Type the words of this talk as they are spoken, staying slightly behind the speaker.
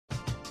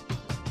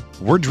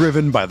We're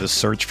driven by the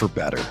search for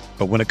better.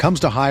 But when it comes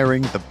to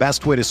hiring, the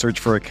best way to search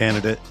for a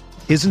candidate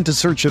isn't to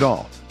search at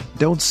all.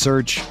 Don't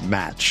search,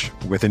 match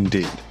with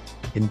Indeed.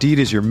 Indeed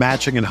is your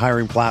matching and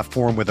hiring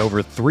platform with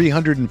over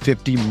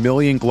 350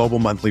 million global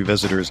monthly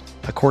visitors,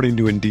 according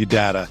to Indeed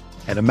data,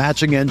 and a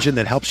matching engine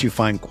that helps you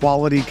find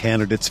quality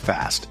candidates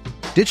fast.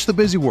 Ditch the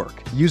busy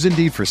work. Use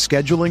Indeed for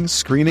scheduling,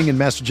 screening, and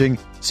messaging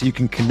so you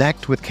can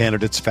connect with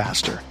candidates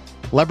faster.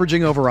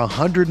 Leveraging over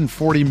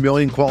 140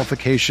 million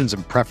qualifications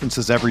and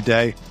preferences every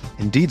day,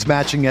 Indeed's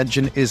matching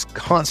engine is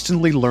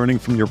constantly learning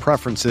from your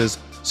preferences,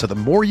 so the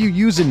more you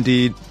use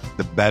Indeed,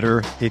 the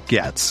better it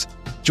gets.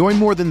 Join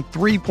more than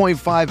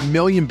 3.5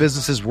 million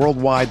businesses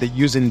worldwide that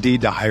use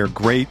Indeed to hire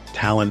great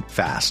talent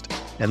fast.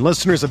 And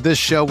listeners of this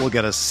show will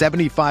get a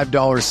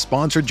 $75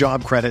 sponsored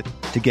job credit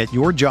to get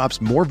your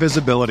jobs more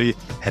visibility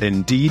at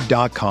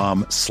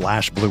Indeed.com/Blue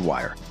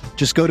Wire.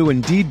 Just go to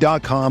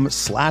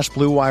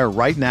Indeed.com/Blue Wire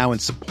right now and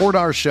support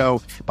our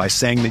show by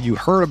saying that you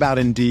heard about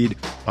Indeed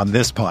on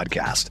this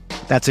podcast.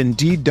 That's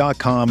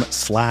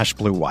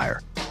Indeed.com/Blue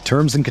Wire.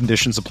 Terms and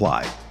conditions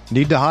apply.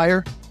 Need to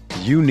hire?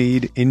 You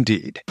need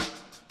Indeed.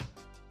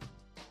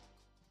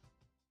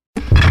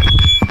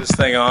 This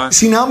thing on?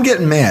 See, now I'm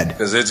getting mad.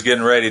 Because it's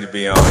getting ready to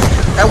be on.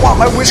 I want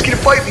my whiskey to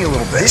fight me a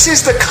little bit. This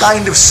is the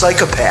kind of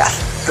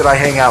psychopath that I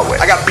hang out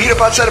with. I got beat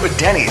up outside of a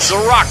Denny's. The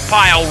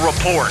Rockpile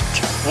Report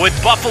with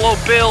Buffalo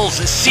Bills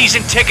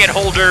season ticket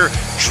holder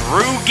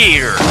Drew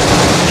Gear.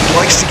 He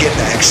likes to get in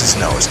the X's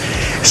nose.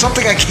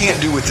 Something I can't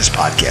do with this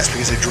podcast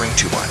because I drink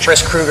too much.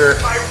 Chris Kruger.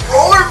 My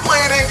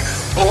rollerblading,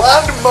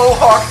 blonde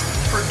mohawk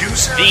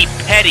producer. The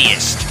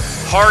pettiest,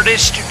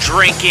 hardest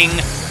drinking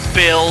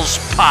Bills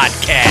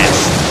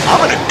podcast.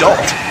 I'm an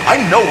adult. I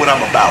know what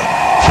I'm about.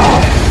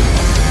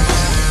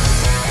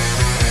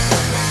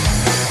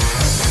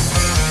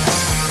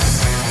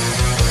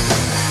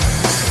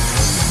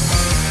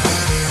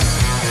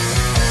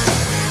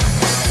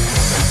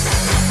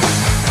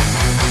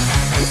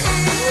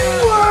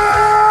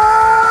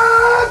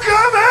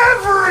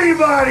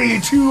 Everybody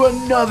to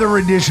another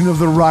edition of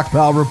the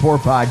Rockpile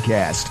Report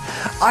podcast.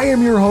 I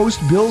am your host,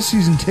 Bill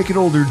season ticket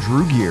holder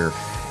Drew Gear.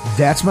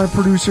 That's my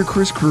producer,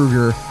 Chris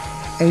Kruger.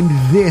 And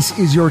this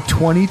is your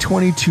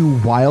 2022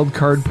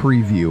 WildCard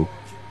preview.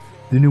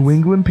 The New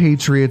England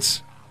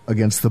Patriots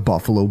against the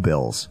Buffalo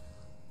Bills.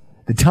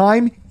 The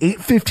time,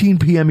 8:15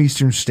 p.m.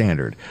 Eastern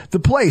Standard. The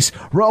place,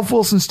 Ralph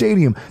Wilson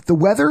Stadium. The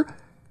weather,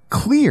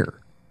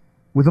 clear.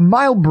 With a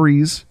mild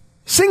breeze,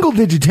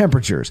 single-digit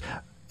temperatures,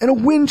 and a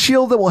wind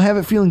chill that will have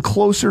it feeling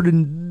closer to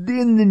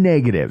in the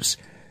negatives.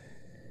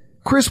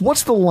 Chris,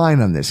 what's the line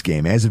on this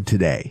game as of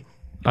today?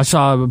 I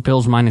saw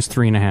Bills minus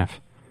 3.5.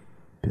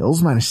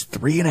 Bills minus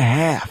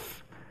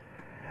 3.5.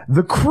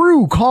 The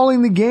crew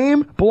calling the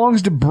game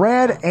belongs to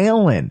Brad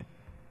Allen.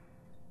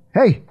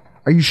 Hey,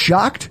 are you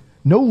shocked?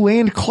 No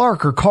Land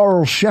Clark or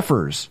Carl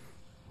Sheffers.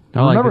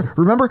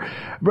 Remember?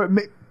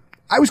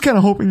 I was kind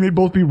of hoping they'd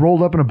both be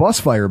rolled up in a bus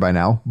fire by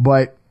now,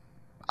 but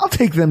I'll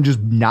take them just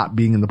not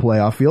being in the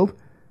playoff field.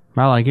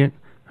 I like it.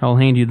 I'll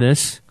hand you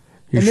this.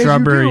 Your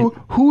strawberry. You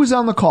do, who's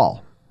on the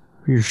call?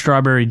 Your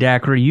strawberry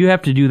daiquiri. You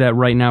have to do that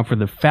right now for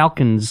the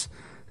Falcons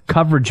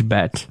coverage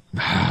bet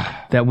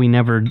that we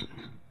never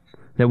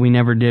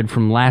did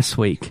from last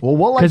week. Well,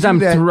 we'll because I'm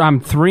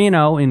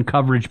 3-0 in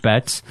coverage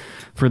bets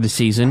for the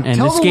season,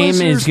 and this game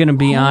is going to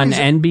be on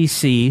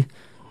NBC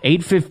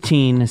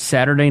 8:15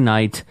 Saturday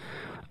night.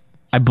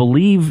 I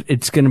believe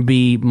it's going to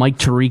be Mike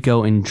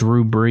Tirico and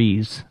Drew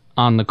Brees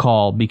on the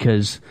call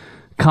because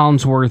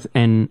Collinsworth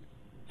and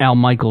Al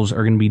Michaels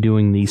are going to be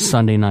doing the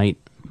Sunday night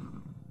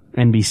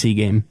NBC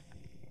game.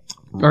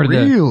 Or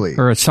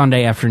a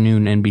Sunday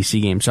afternoon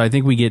NBC game. So I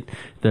think we get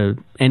the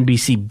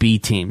NBC B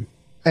team.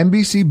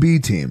 NBC B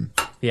team.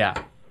 Yeah.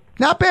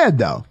 Not bad,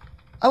 though.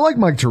 I like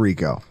Mike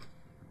Tirico.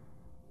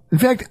 In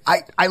fact,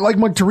 I like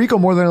Mike Tirico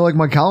more than I like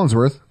Mike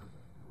Collinsworth.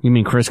 You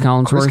mean Chris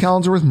Collinsworth? Chris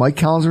Collinsworth, Mike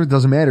Collinsworth,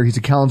 doesn't matter. He's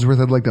a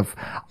Collinsworth.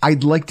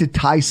 I'd like to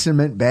tie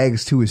cement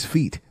bags to his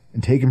feet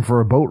and take him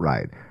for a boat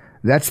ride.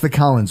 That's the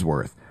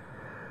Collinsworth.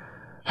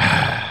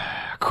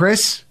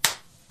 Chris,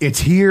 it's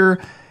here,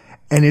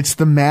 and it's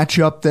the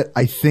matchup that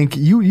I think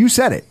you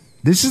said it.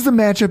 This is the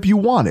matchup you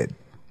wanted.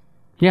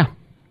 Yeah.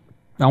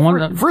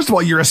 First of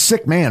all, you're a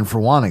sick man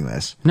for wanting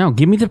this. No,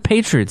 give me the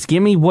Patriots.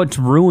 Give me what's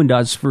ruined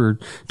us for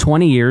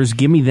 20 years.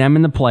 Give me them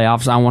in the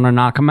playoffs. I want to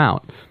knock them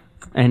out.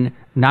 And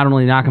not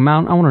only knock them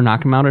out, I want to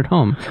knock them out at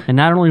home. And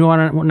not only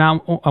I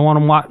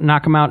want to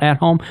knock them out at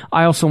home,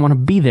 I also want to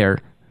be there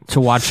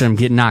to watch them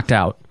get knocked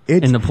out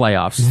in the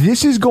playoffs.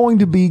 This is going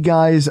to be,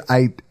 guys,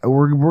 if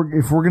we're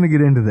going to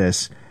get into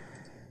this,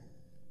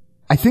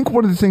 I think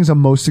one of the things I'm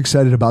most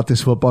excited about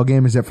this football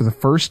game is that for the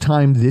first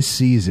time this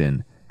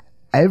season,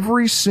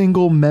 every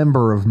single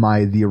member of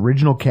the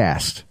original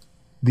cast,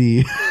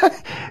 the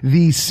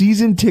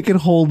season ticket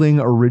holding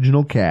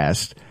original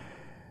cast,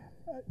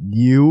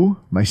 you,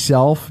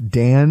 myself,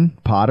 Dan,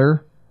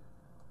 Potter,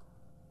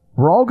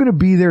 we're all going to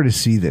be there to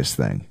see this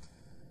thing.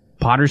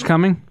 Potter's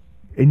coming?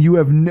 And you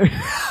have no...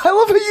 I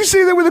love how you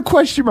say that with a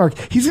question mark.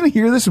 He's going to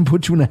hear this and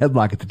put you in a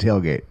headlock at the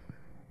tailgate.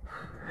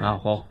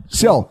 Oh, well.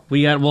 So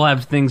We'll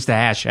have things to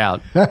hash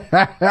out.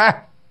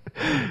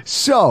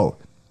 So,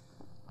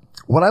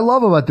 what I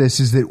love about this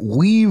is that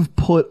we've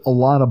put a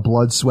lot of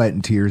blood, sweat,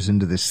 and tears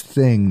into this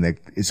thing that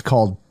is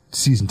called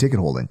season ticket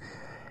holding.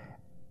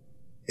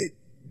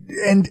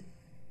 And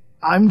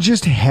I'm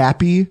just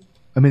happy.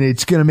 I mean,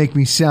 it's going to make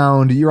me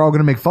sound, you're all going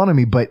to make fun of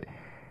me, but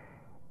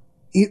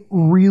it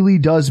really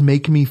does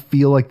make me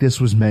feel like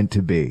this was meant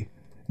to be.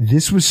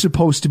 This was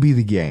supposed to be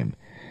the game.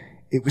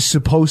 It was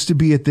supposed to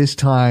be at this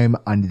time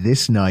on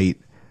this night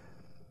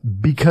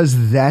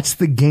because that's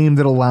the game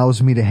that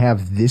allows me to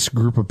have this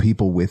group of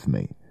people with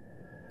me.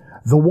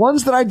 The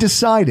ones that I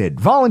decided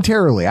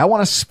voluntarily I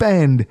want to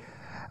spend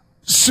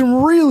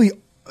some really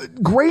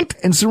great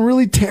and some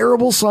really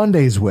terrible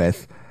Sundays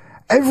with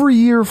every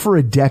year for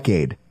a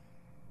decade.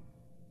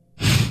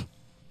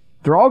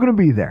 They're all going to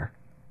be there.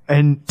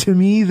 And to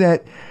me,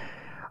 that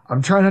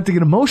I'm trying not to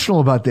get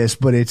emotional about this,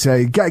 but it's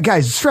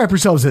guys, strap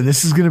yourselves in.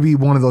 This is going to be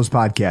one of those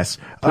podcasts.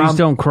 Please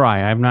don't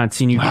cry. I've not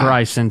seen you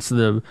cry since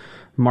the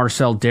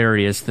Marcel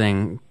Darius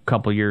thing a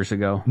couple years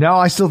ago. No,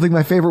 I still think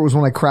my favorite was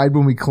when I cried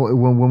when we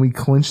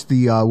clinched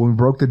when we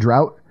broke the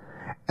drought,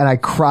 and I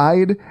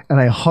cried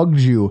and I hugged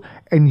you,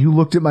 and you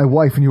looked at my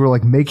wife and you were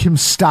like, "Make him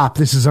stop.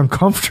 This is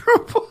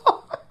uncomfortable."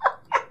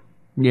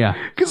 Yeah,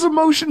 because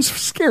emotions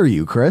scare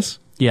you, Chris.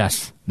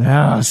 Yes.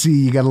 No,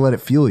 see, you got to let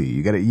it feel you.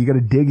 You got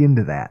to dig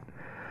into that.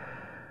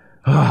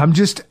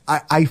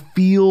 I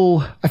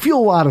feel a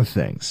lot of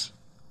things,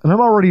 and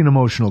I'm already an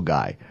emotional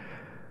guy.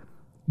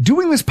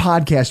 Doing this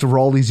podcast over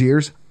all these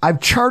years,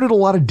 I've charted a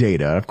lot of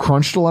data, I've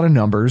crunched a lot of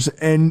numbers,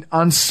 and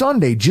on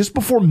Sunday, just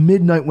before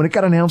midnight, when it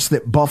got announced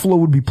that Buffalo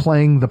would be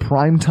playing the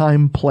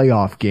primetime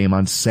playoff game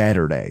on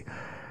Saturday,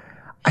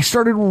 I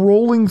started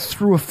rolling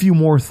through a few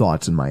more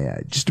thoughts in my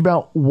head, just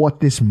about what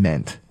this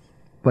meant.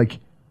 Like,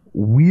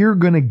 we're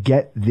going to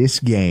get this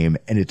game,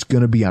 and it's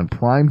going to be on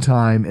prime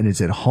time, and it's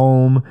at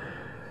home.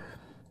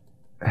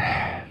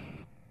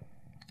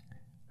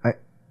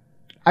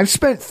 I've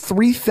spent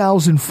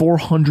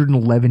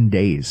 3,411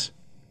 days,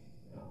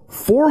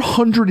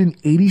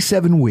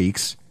 487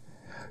 weeks,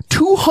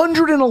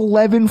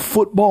 211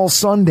 football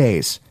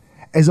Sundays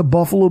as a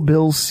Buffalo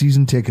Bills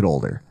season ticket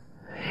holder.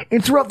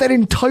 And throughout that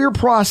entire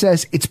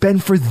process, it's been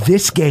for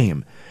this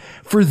game,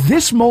 for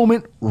this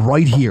moment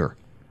right here.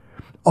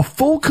 A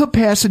full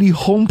capacity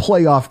home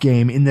playoff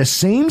game in the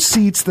same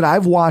seats that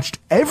I've watched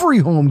every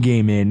home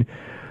game in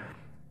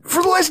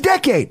for the last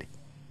decade.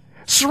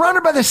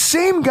 Surrounded by the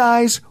same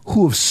guys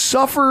who have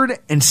suffered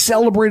and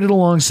celebrated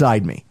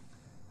alongside me.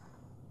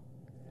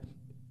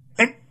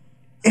 And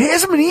it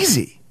hasn't been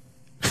easy.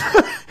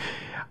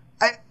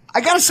 I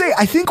gotta say,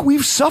 I think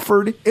we've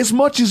suffered as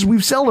much as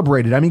we've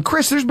celebrated. I mean,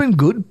 Chris, there's been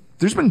good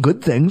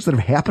things that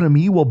have happened to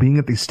me while being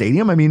at the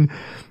stadium. I mean,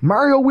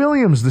 Mario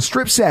Williams, the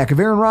strip sack of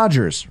Aaron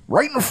Rodgers,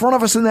 right in front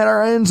of us in that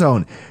our end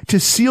zone to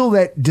seal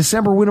that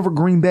December win over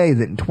Green Bay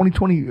that in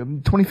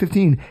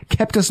 2015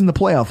 kept us in the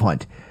playoff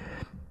hunt.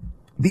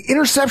 The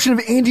interception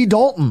of Andy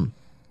Dalton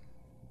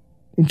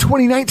in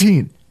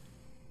 2019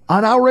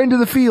 on our end of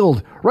the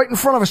field, right in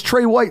front of us,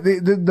 Trey White.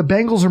 The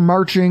Bengals are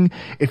marching.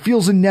 It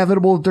feels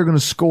inevitable that they're going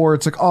to score.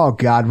 It's like, oh,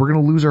 God, we're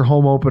going to lose our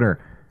home opener.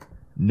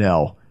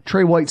 No.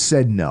 Trey White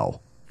said no.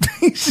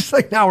 He's just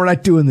like, no, we're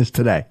not doing this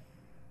today.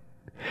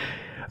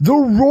 The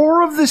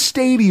roar of the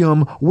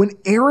stadium when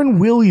Aaron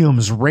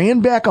Williams ran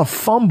back a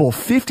fumble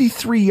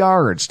 53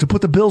 yards to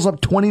put the Bills up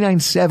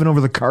 29-7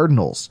 over the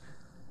Cardinals.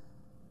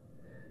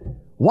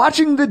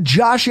 Watching the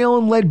Josh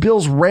Allen-led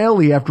Bills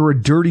rally after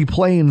a dirty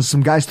play and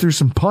some guys threw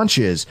some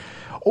punches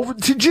over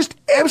to just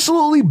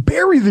absolutely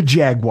bury the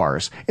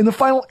Jaguars in the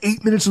final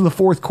 8 minutes of the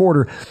fourth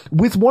quarter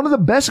with one of the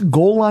best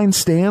goal line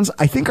stands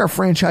I think our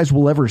franchise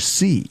will ever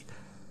see.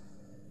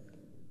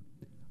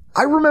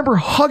 I remember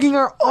hugging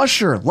our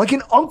usher like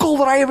an uncle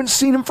that I haven't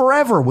seen in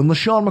forever when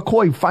LaShawn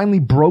McCoy finally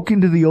broke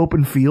into the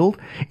open field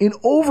in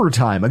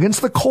overtime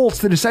against the Colts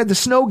to decide the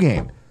snow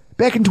game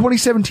back in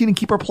 2017 and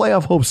keep our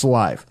playoff hopes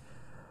alive.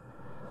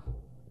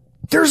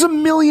 There's a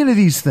million of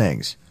these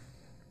things.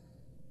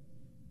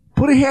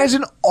 But it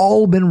hasn't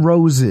all been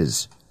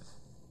roses.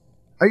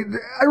 I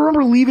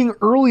remember leaving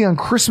early on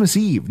Christmas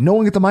Eve,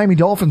 knowing that the Miami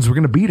Dolphins were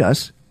going to beat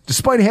us,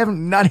 despite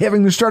not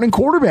having their starting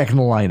quarterback in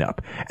the lineup,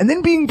 and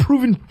then being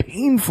proven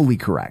painfully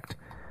correct.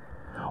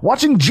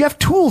 Watching Jeff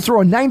Toole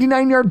throw a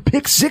 99-yard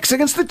pick six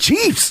against the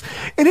Chiefs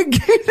in a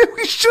game that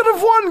we should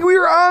have won. We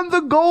were on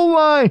the goal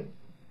line.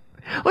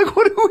 Like,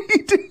 what do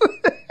we do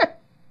there?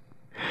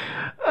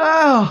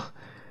 Oh.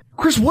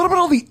 Chris, what about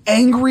all the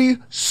angry,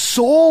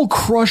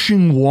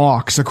 soul-crushing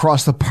walks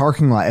across the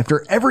parking lot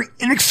after every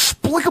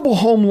inexplicable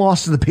home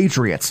loss to the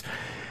Patriots?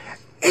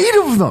 8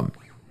 of them.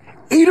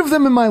 8 of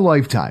them in my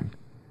lifetime.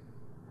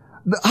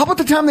 How about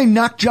the time they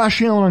knocked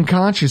Josh Allen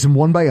unconscious and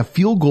won by a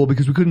field goal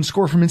because we couldn't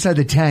score from inside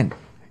the 10?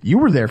 You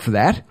were there for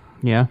that.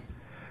 Yeah.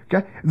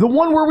 Okay. The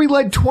one where we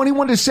led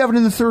 21-7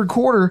 in the third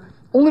quarter,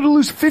 only to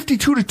lose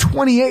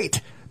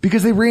 52-28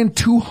 because they ran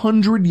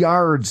 200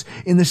 yards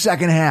in the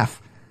second half.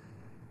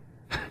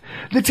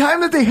 The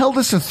time that they held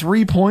us to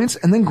 3 points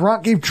and then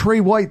Gronk gave Trey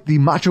White the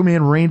Macho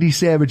Man Randy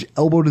Savage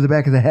elbow to the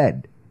back of the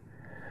head.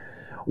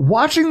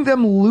 Watching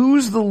them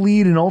lose the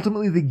lead and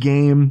ultimately the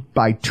game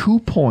by 2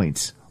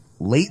 points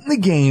late in the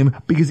game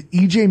because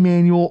EJ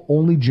Manuel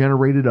only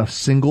generated a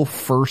single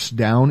first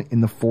down in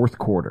the fourth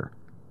quarter.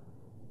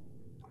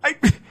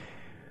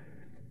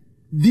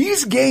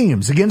 These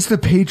games against the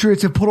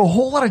Patriots have put a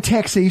whole lot of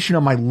taxation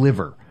on my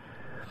liver.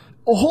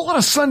 A whole lot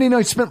of Sunday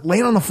nights spent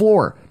laying on the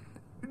floor,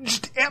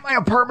 just at my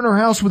apartment or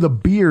house with a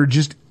beer,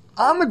 just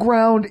on the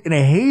ground in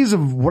a haze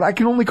of what I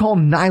can only call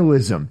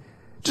nihilism.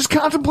 Just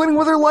contemplating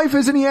whether life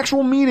has any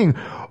actual meaning,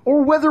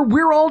 or whether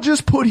we're all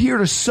just put here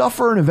to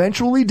suffer and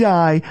eventually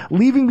die,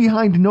 leaving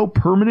behind no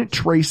permanent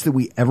trace that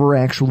we ever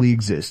actually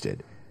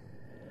existed.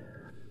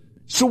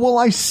 So while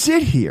I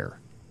sit here,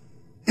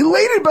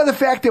 elated by the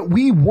fact that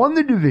we won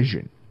the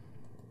division,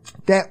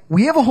 that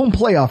we have a home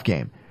playoff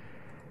game,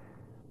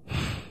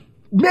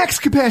 max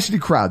capacity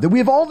crowd, that we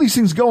have all these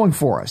things going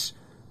for us,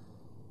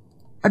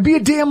 I'd be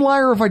a damn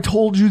liar if I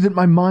told you that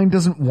my mind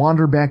doesn't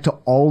wander back to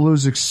all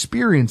those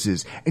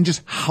experiences and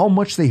just how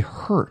much they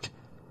hurt.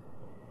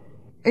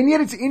 And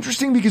yet it's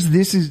interesting because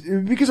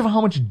because of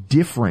how much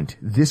different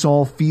this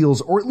all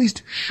feels, or at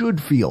least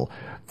should feel,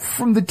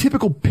 from the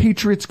typical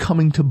Patriots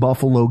coming to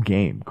Buffalo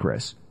game,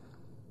 Chris.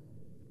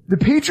 The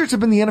Patriots have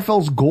been the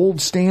NFL's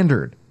gold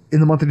standard in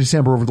the month of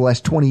December over the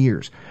last 20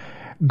 years,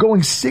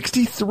 going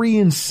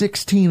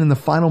 63-16 in the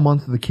final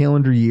month of the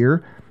calendar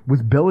year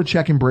with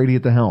Belichick and Brady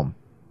at the helm.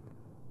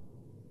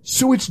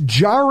 So it's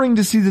jarring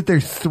to see that they're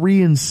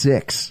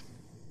 3-6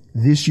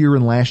 this year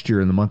and last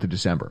year in the month of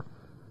December.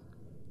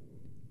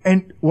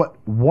 And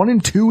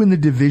 1-2 in the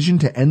division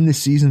to end the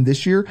season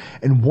this year,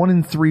 and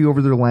 1-3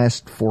 over their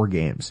last 4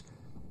 games.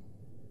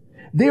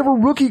 They have a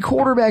rookie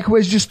quarterback who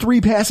has just 3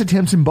 pass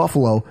attempts in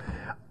Buffalo.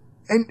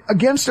 And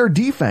against our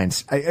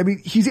defense, I mean,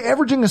 he's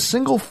averaging a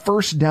single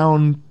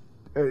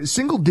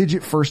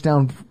digit first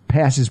down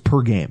passes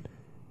per game.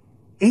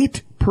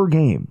 8 per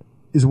game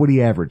is what he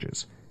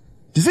averages.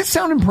 Does it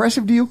sound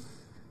impressive to you?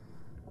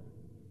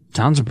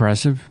 Sounds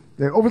impressive.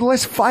 Over the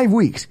last 5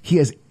 weeks, he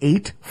has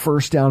 8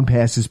 first down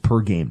passes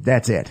per game.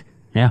 That's it.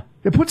 Yeah.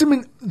 It puts him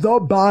in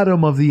the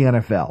bottom of the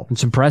NFL.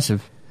 It's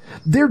impressive.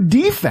 Their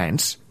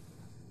defense,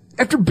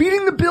 after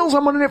beating the Bills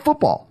on Monday Night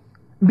Football,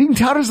 being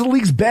touted as the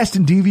league's best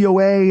in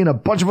DVOA and a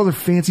bunch of other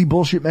fancy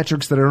bullshit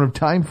metrics that I don't have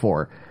time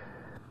for,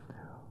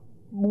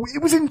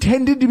 it was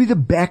intended to be the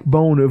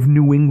backbone of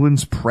New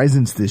England's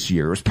presence this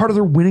year. It was part of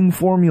their winning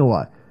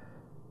formula.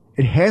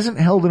 It hasn't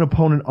held an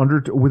opponent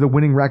with a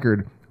winning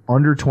record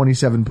under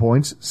 27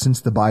 points since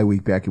the bye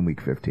week back in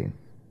week 15.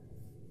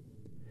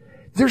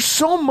 There's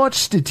so much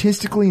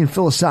statistically and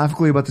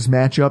philosophically about this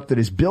matchup that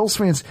as Bills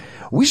fans,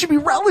 we should be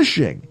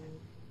relishing.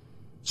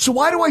 So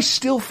why do I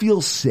still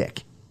feel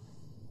sick?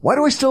 Why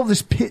do I still have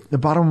this pit in the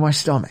bottom of my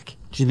stomach?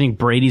 Do you think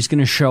Brady's going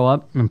to show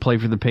up and play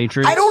for the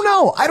Patriots? I don't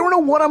know. I don't know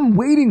what I'm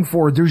waiting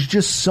for. There's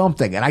just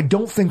something, and I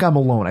don't think I'm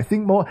alone. I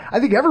think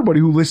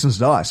everybody who listens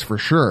to us, for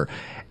sure,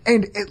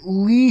 and at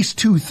least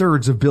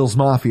 2/3 of Bills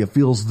Mafia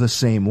feels the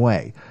same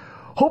way.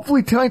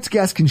 Hopefully tonight's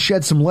guest can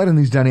shed some light on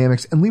these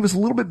dynamics and leave us a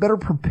little bit better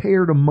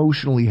prepared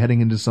emotionally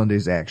heading into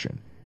Sunday's action.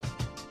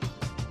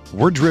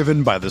 We're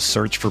driven by the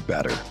search for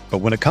better. But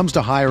when it comes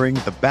to hiring,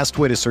 the best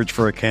way to search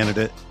for a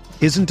candidate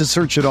isn't to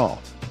search at all.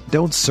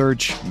 Don't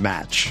search,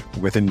 match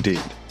with Indeed.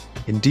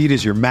 Indeed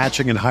is your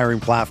matching and hiring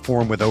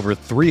platform with over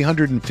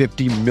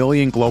 350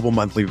 million global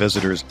monthly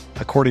visitors,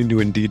 according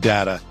to Indeed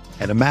data,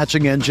 and a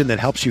matching engine that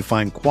helps you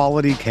find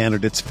quality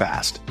candidates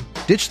fast.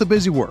 Ditch the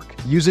busy work.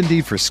 Use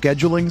Indeed for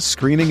scheduling,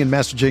 screening, and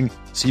messaging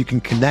so you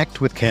can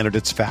connect with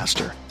candidates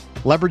faster.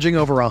 Leveraging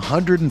over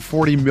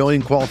 140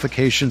 million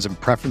qualifications and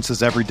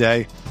preferences every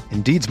day,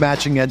 Indeed's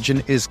matching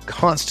engine is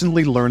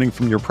constantly learning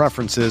from your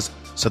preferences,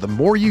 so the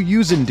more you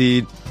use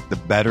Indeed, the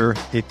better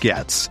it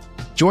gets.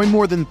 Join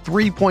more than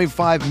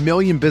 3.5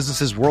 million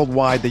businesses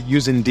worldwide that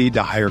use Indeed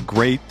to hire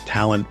great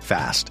talent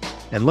fast.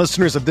 And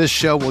listeners of this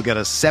show will get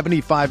a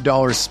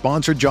 $75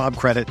 sponsored job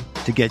credit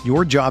to get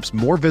your jobs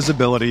more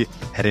visibility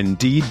at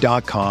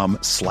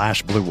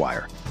Indeed.com/Blue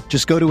Wire.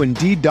 Just go to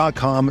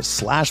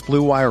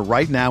Indeed.com/Blue Wire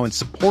right now and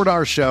support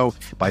our show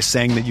by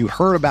saying that you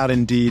heard about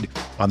Indeed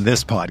on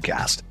this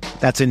podcast.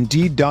 That's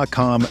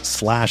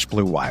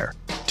Indeed.com/Blue Wire.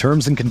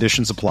 Terms and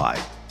conditions apply.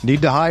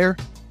 Need to hire?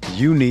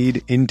 You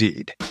need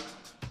Indeed.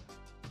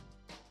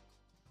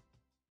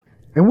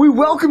 And we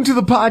welcome to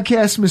the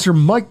podcast Mr.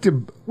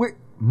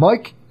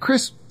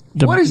 Chris,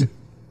 what is it?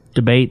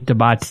 Debate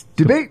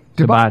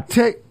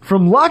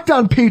from Locked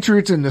On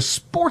Patriots and the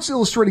Sports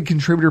Illustrated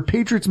contributor,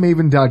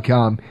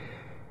 PatriotsMaven.com.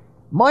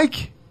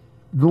 Mike,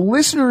 the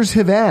listeners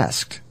have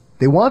asked.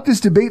 They want this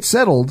debate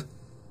settled.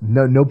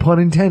 No pun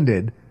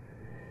intended.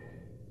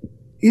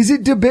 Is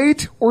it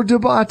debate or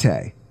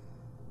debate?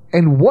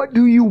 And what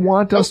do you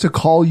want us to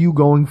call you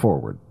going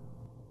forward?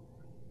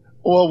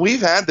 Well,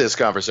 we've had this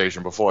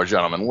conversation before,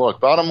 gentlemen. Look,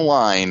 bottom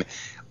line,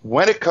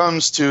 when it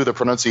comes to the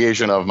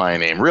pronunciation of my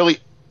name, really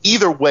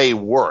either way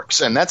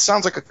works. And that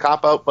sounds like a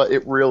cop-out, but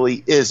it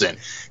really isn't.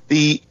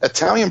 The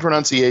Italian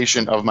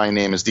pronunciation of my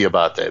name is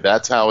Diabate.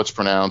 That's how it's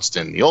pronounced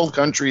in the old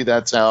country.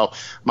 That's how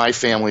my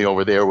family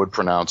over there would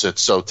pronounce it.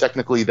 So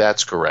technically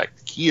that's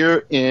correct.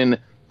 Here in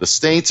the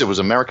States, it was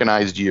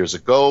Americanized years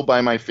ago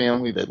by my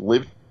family that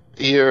lived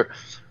here.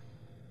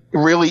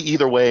 Really,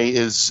 either way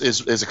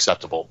is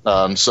acceptable.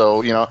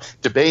 So,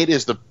 debate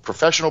is the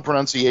professional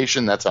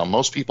pronunciation. That's how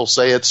most people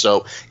say it.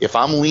 So if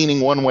I'm leaning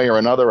one way or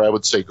another, I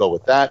would say go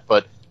with that.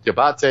 But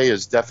debate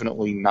is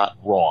definitely not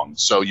wrong.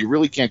 So you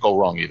really can't go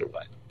wrong either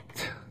way.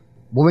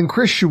 Well, then,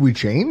 Chris, should we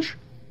change?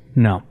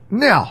 No.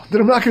 No, then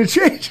I'm not going to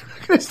change.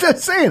 I'm going to start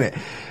saying it.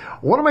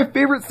 One of my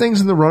favorite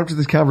things in the run-up to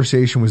this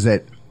conversation was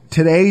that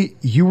today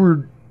you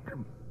were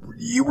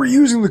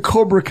using the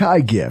Cobra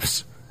Kai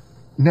gifs.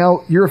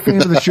 Now, you're a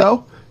fan of the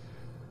show?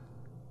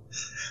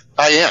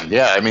 I am,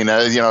 yeah. I mean,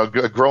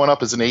 growing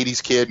up as an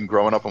 80s kid and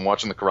growing up and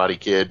watching The Karate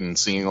Kid and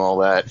seeing all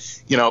that,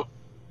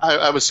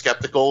 I was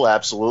skeptical,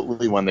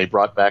 absolutely, when they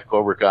brought back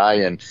Cobra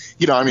Kai. And,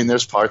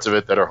 there's parts of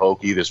it that are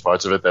hokey. There's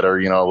parts of it that are,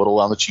 a little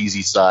on the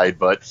cheesy side.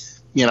 But,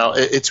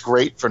 it's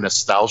great for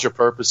nostalgia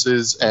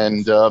purposes.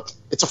 And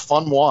it's a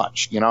fun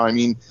watch.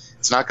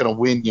 It's not going to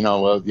win,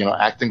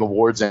 acting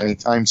awards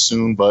anytime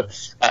soon.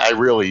 But I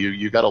really,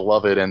 you got to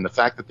love it. And the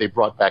fact that they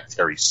brought back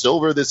Terry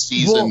Silver this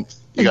season,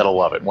 you got to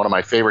love it. One of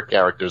my favorite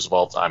characters of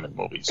all time in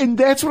movies. And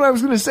that's what I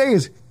was going to say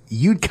is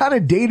you'd kind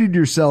of dated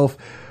yourself.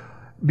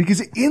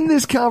 Because in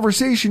this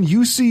conversation,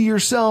 you see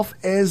yourself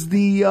as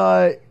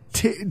the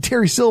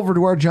Terry Silver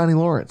to our Johnny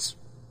Lawrence.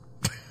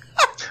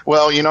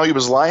 Well, he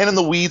was lying in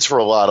the weeds for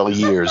a lot of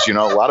years. A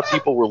lot of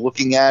people were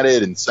looking at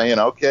it and saying,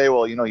 okay,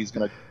 well,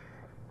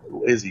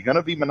 is he going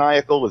to be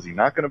maniacal? Is he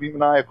not going to be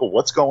maniacal?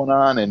 What's going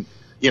on? And,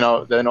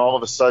 then all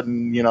of a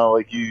sudden,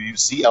 you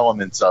see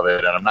elements of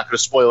it. And I'm not going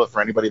to spoil it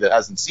for anybody that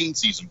hasn't seen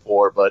season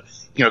 4, but,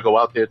 go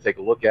out there, take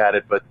a look at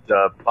it. But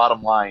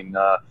bottom line,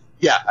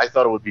 yeah, I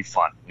thought it would be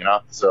fun,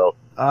 So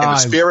in the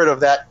spirit of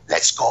that,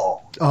 let's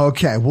go.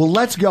 Okay, well,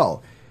 let's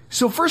go.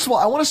 So first of all,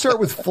 I want to start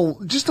with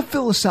just a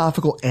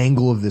philosophical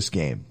angle of this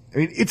game. I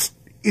mean,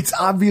 it's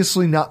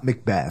obviously not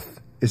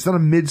Macbeth. It's not a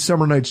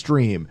Midsummer Night's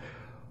Dream.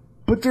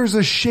 But there's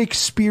a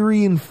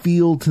Shakespearean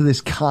feel to this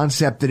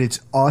concept that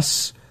it's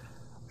us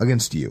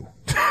against you.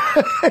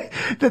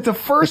 That the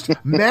first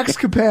max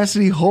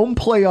capacity home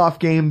playoff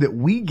game that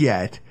we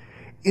get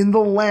in the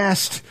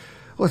last,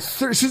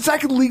 since I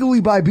could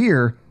legally buy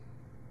beer,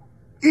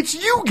 it's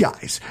you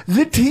guys,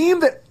 the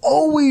team that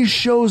always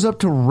shows up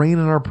to rain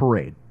on our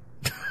parade.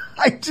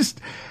 It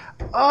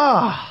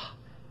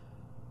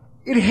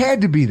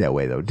had to be that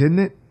way though, didn't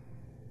it?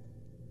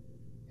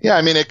 Yeah,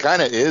 it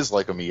kind of is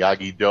like a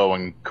Miyagi-Do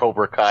and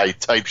Cobra Kai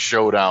type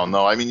showdown,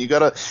 though. You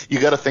gotta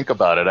think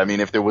about it.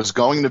 If there was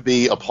going to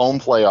be a home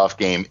playoff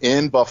game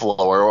in Buffalo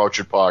or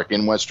Orchard Park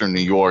in Western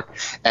New York,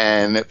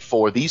 and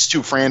for these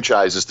two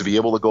franchises to be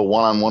able to go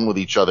one-on-one with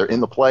each other in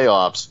the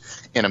playoffs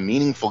in a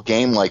meaningful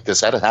game like this,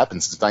 that had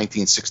happened since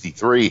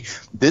 1963.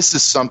 This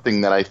is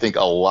something that I think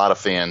a lot of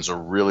fans are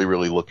really,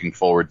 really looking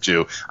forward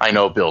to. I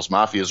know Bills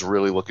Mafia is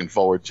really looking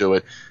forward to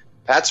it.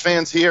 Pats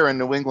fans here in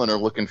New England are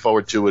looking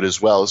forward to it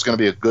as well. It's going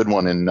to be a good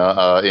one in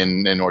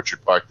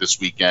Orchard Park this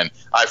weekend.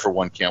 I, for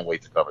one, can't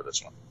wait to cover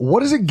this one. What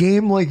does a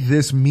game like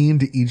this mean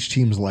to each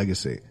team's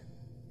legacy,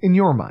 in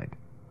your mind?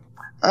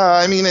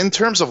 In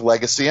terms of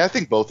legacy, I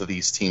think both of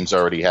these teams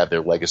already had their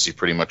legacy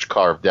pretty much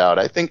carved out.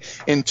 I think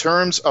in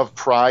terms of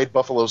pride,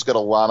 Buffalo's got a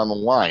lot on the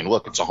line.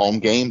 Look, it's a home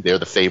game. They're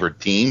the favored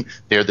team.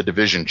 They're the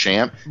division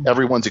champ.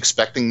 Everyone's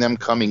expecting them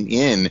coming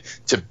in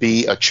to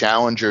be a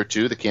challenger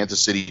to the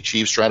Kansas City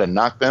Chiefs, try to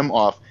knock them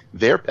off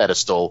their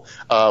pedestal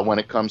when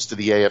it comes to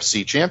the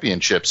AFC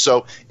Championship.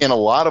 So in a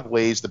lot of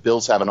ways, the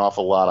Bills have an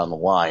awful lot on the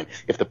line.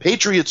 If the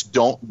Patriots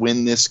don't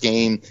win this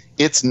game,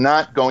 it's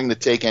not going to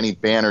take any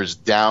banners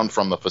down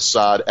from the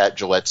facade at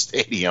Gillette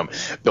Stadium.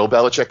 Bill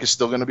Belichick is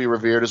still going to be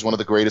revered as one of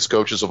the greatest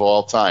coaches of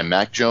all time.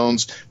 Mac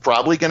Jones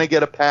probably going to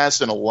get a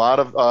pass in a lot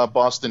of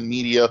Boston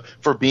media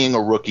for being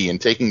a rookie and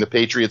taking the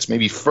Patriots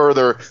maybe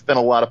further than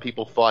a lot of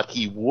people thought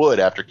he would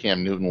after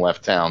Cam Newton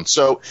left town.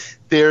 So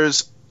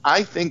there's,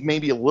 I think,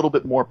 maybe a little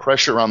bit more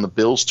pressure on the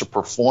Bills to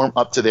perform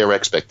up to their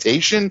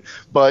expectation,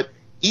 but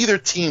either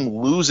team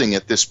losing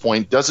at this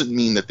point doesn't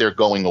mean that they're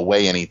going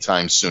away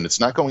anytime soon. It's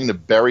not going to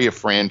bury a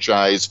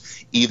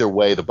franchise either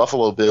way. The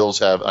Buffalo Bills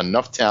have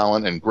enough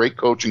talent and great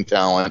coaching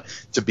talent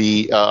to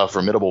be a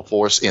formidable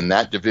force in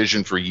that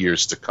division for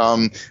years to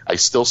come. I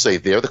still say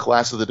they're the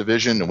class of the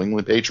division. New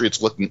England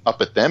Patriots looking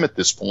up at them at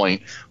this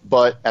point,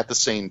 but at the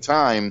same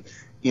time,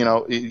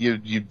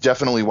 you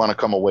definitely want to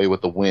come away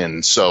with the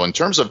win. So in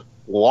terms of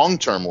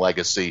long-term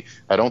legacy,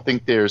 I don't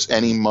think there's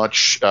any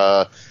much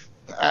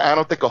I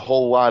don't think a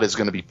whole lot is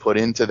going to be put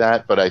into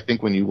that, but I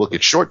think when you look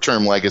at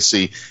short-term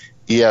legacy,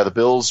 yeah, the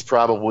Bills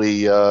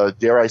probably,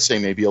 dare I say,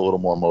 maybe a little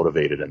more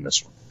motivated in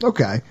this one.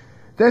 Okay,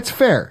 that's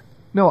fair.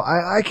 No,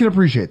 I can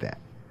appreciate that.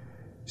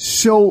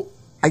 So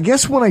I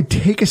guess when I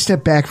take a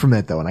step back from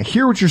that, though, and I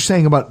hear what you're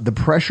saying about the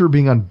pressure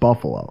being on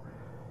Buffalo,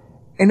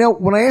 And now,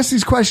 when I ask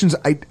these questions,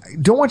 I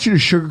don't want you to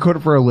sugarcoat it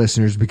for our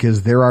listeners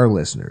because they're our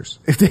listeners.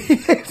 If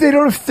they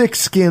don't have thick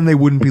skin, they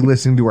wouldn't be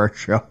listening to our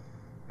show.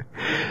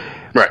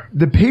 Right.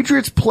 The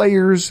Patriots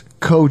players,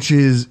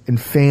 coaches,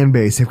 and fan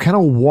base have kind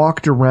of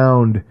walked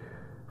around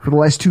for the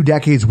last 2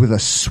 decades with a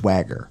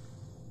swagger.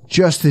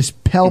 Just this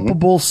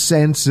palpable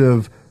sense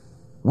of,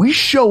 we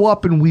show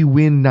up and we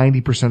win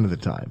 90% of the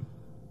time.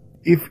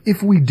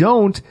 If we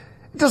don't,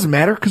 it doesn't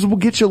matter because we'll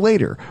get you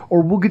later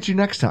or we'll get you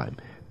next time.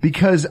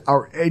 Because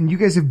and you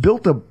guys have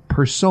built a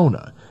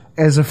persona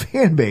as a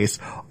fan base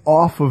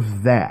off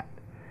of that.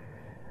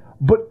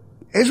 But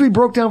as we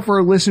broke down for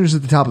our listeners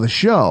at the top of the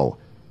show,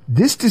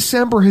 this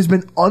December has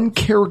been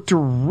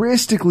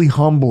uncharacteristically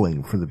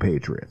humbling for the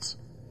Patriots.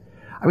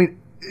 I mean,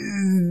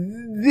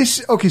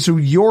 so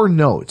your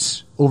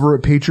notes over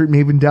at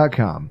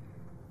PatriotMaven.com,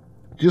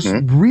 just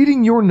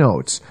reading your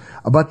notes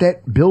about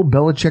that Bill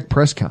Belichick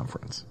press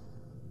conference,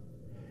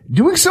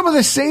 doing some of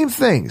the same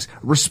things,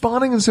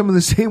 responding in some of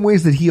the same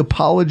ways that he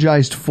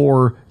apologized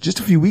for just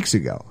a few weeks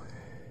ago.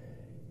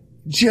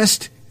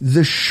 Just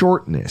the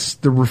shortness,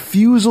 the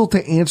refusal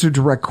to answer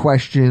direct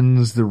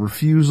questions, the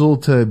refusal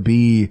to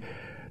be,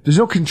 there's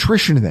no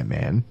contrition in that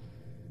man,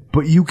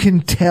 but you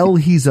can tell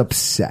he's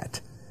upset.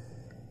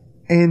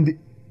 And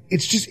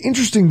it's just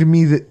interesting to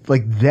me that,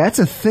 like, that's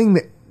a thing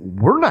that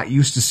we're not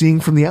used to seeing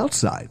from the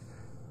outside.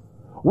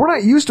 We're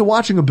not used to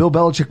watching a Bill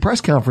Belichick press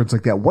conference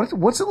like that.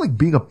 What's it like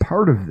being a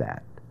part of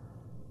that?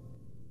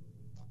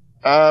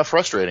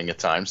 Frustrating at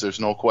times.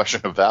 There's no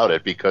question about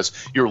it because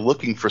you're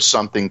looking for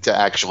something to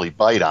actually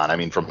bite on. I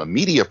mean, from a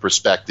media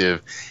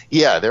perspective,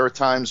 yeah, there are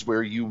times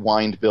where you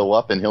wind Bill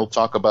up and he'll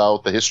talk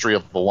about the history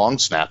of the long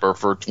snapper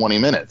for 20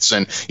 minutes.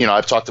 And,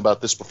 I've talked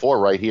about this before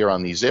right here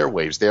on these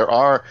airwaves. There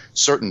are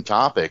certain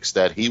topics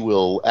that he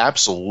will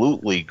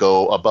absolutely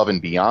go above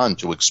and beyond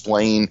to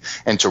explain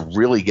and to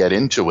really get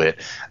into it.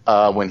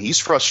 When he's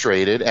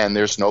frustrated, and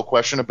there's no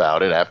question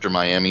about it, after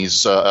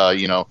Miami's,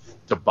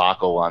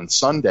 debacle on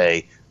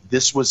Sunday,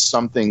 this was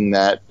something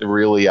that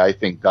really, I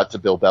think, got to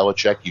Bill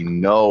Belichick.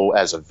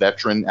 As a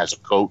veteran, as a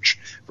coach,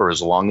 for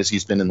as long as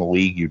he's been in the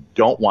league, you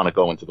don't want to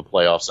go into the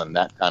playoffs on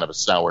that kind of a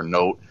sour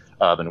note.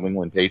 The New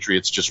England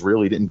Patriots just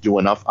really didn't do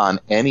enough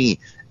on any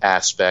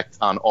aspect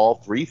on all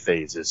 3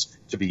 phases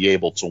to be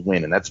able to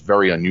win. And that's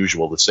very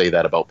unusual to say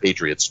that about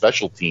Patriots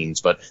special teams,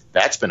 but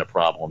that's been a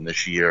problem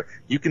this year.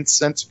 You can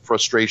sense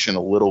frustration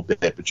a little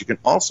bit, but you can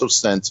also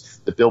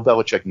sense that Bill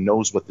Belichick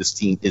knows what this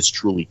team is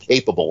truly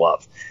capable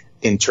of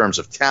in terms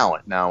of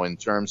talent. Now, in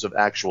terms of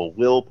actual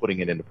will,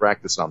 putting it into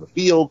practice on the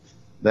field,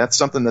 that's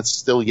something that's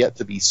still yet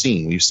to be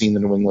seen. We've seen the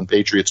New England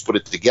Patriots put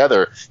it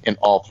together in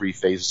all 3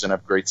 phases and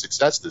have great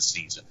success this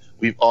season.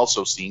 We've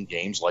also seen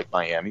games like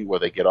Miami where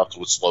they get off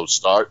to a slow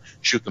start,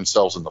 shoot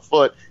themselves in the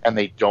foot, and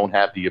they don't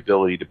have the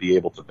ability to be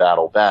able to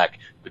battle back.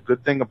 The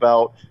good thing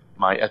about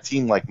a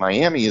team like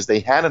Miami is they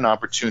had an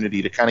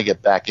opportunity to kind of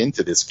get back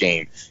into this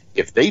game.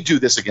 If they do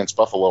this against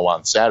Buffalo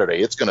on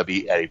Saturday, it's going to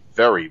be a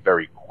very,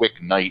 very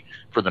quick night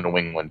for the New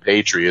England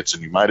Patriots,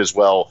 and you might as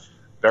well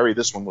bury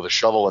this one with a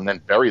shovel and then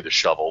bury the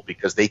shovel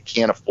because they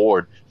can't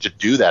afford to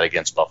do that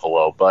against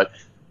Buffalo. But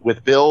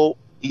with Bill,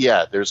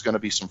 yeah, there's going to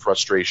be some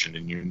frustration,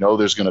 and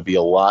there's going to be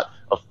a lot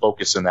of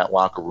focus in that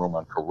locker room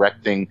on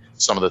correcting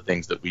some of the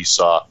things that we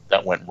saw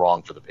that went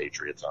wrong for the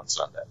Patriots on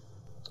Sunday.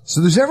 So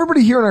there's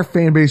everybody here in our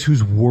fan base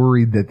who's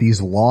worried that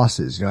these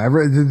losses,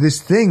 this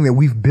thing that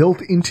we've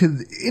built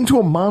into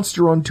a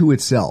monster unto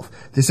itself,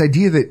 this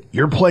idea that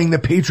you're playing the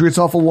Patriots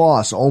off a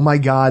loss. Oh my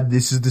God,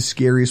 this is the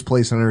scariest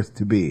place on earth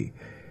to be.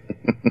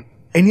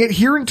 And yet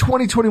here in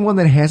 2021,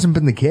 that hasn't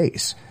been the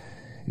case.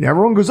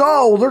 Everyone goes,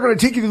 oh, well, they're going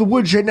to take you to the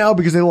woodshed now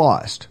because they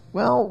lost.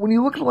 Well, when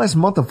you look at the last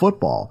month of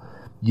football,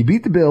 you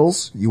beat the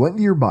Bills, you went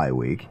into your bye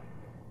week,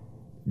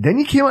 then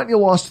you came out and you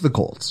lost to the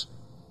Colts.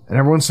 And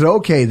everyone said,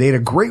 okay, they had a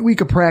great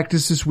week of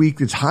practice this week.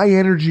 It's high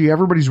energy.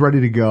 Everybody's ready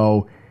to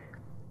go.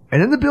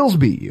 And then the Bills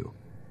beat you.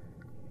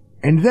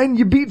 And then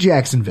you beat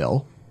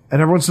Jacksonville.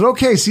 And everyone said,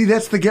 okay, see,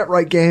 that's the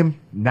get-right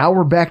game. Now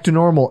we're back to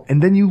normal.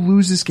 And then you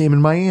lose this game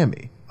in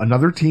Miami.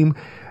 Another team.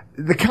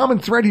 The common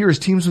thread here is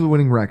teams with a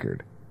winning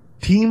record.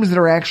 Teams that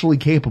are actually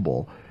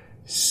capable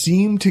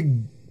seem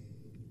to,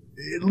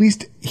 at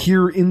least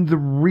here in the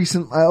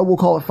recent, we'll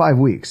call it 5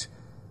 weeks,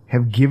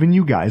 have given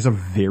you guys a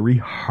very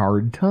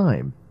hard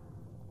time.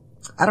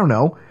 I don't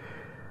know.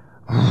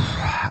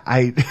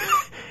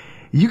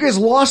 You guys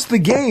lost the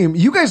game.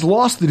 You guys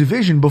lost the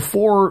division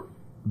before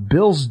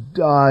Bills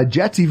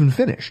Jets even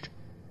finished.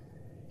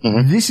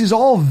 Mm-hmm. This is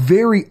all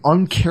very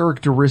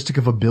uncharacteristic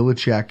of a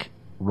Belichick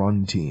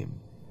run team.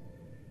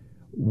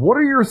 What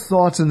are your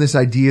thoughts on this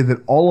idea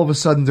that all of a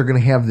sudden they're going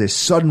to have this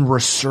sudden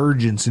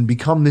resurgence and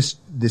become this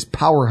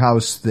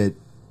powerhouse that,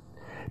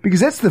 because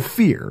that's the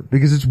fear,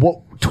 because it's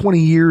what 20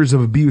 years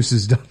of abuse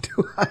has done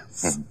to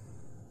us.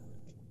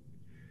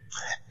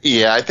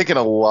 Yeah, I think in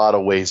a lot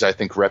of ways, I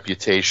think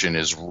reputation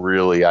is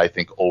really,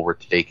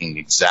 overtaking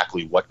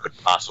exactly what could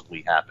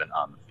possibly happen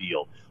on the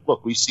field.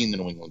 Look, we've seen the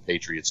New England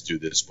Patriots do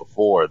this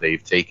before.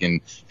 They've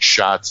taken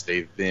shots.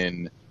 They've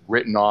been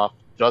written off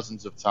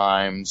dozens of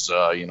times.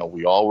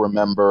 We all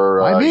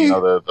remember. I've been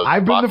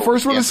debacle the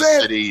first one to Kansas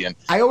say City, it.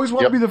 I always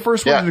want to be the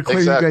first one to declare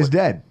you guys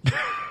dead.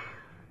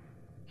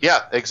 Yeah,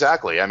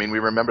 exactly. I mean, we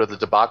remember the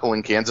debacle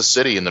in Kansas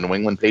City, and the New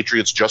England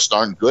Patriots just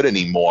aren't good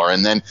anymore.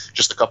 And then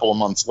just a couple of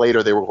months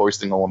later, they were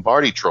hoisting a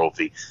Lombardi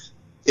trophy.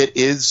 It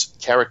is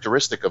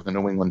characteristic of the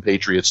New England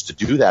Patriots to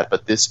do that,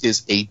 but this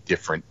is a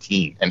different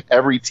team. And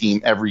every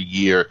team every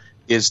year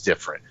is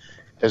different.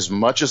 As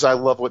much as I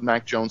love what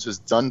Mac Jones has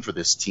done for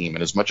this team,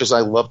 and as much as I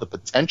love the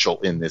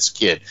potential in this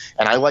kid,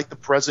 and I like the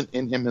present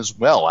in him as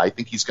well, I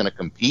think he's going to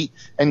compete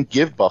and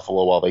give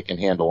Buffalo all they can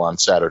handle on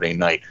Saturday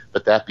night.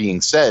 But that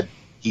being said,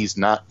 he's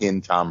not in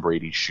Tom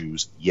Brady's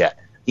shoes yet.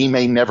 He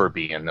may never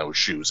be in those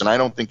shoes, and I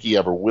don't think he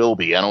ever will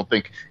be. I don't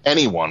think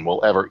anyone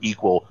will ever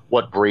equal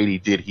what Brady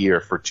did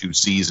here for 2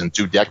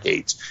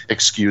 decades,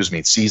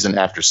 season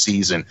after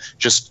season,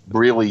 just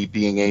really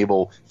being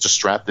able to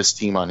strap this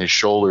team on his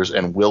shoulders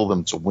and will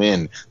them to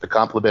win. The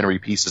complementary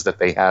pieces that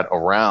they had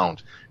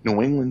around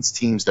New England's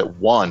teams that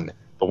won,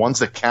 the ones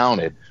that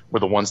counted, were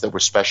the ones that were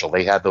special.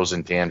 They had those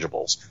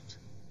intangibles.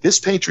 This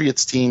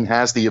Patriots team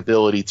has the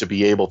ability to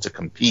be able to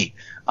compete.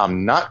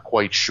 I'm not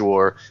quite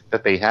sure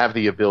that they have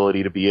the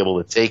ability to be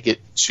able to take it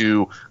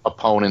to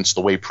opponents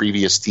the way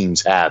previous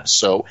teams have.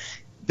 So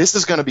this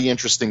is going to be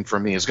interesting for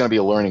me. It's going to be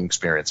a learning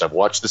experience. I've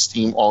watched this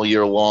team all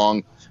year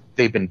long.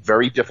 They've been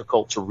very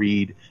difficult to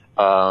read,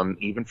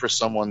 even for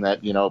someone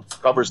that,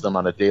 covers them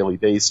on a daily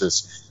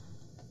basis.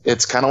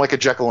 It's kind of like a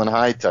Jekyll and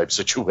Hyde type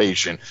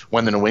situation.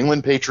 When the New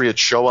England Patriots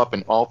show up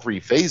in all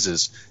 3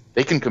 phases,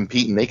 they can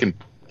compete and they can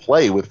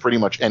play with pretty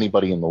much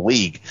anybody in the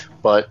league.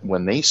 But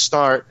when they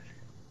start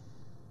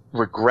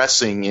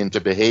regressing into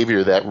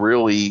behavior that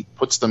really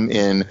puts them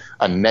in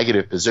a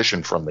negative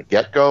position from the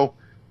get-go,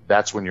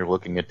 that's when you're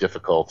looking at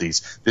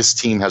difficulties. This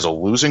team has a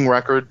losing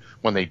record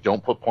when they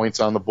don't put points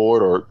on the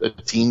board, or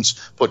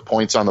teams put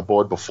points on the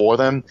board before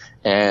them,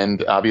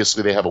 and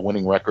obviously they have a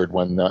winning record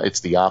when it's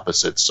the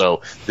opposite.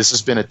 So this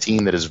has been a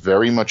team that is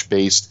very much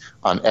based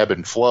on ebb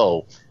and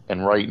flow,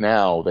 and right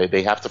now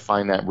they have to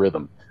find that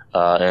rhythm.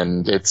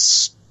 And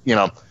it's,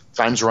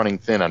 time's running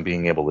thin on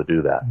being able to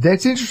do that.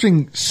 That's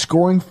interesting.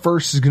 Scoring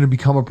first is going to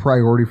become a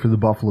priority for the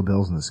Buffalo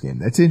Bills in this game.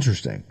 That's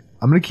interesting.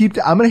 I'm going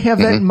to have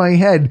that in my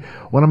head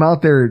when I'm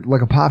out there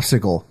like a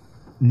popsicle,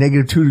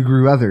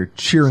 -2-degree weather,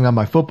 cheering on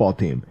my football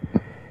team.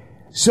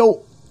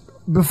 So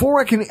before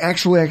I can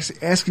actually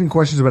ask any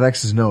questions about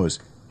X's and O's,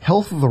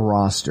 health of the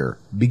roster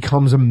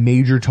becomes a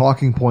major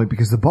talking point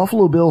because the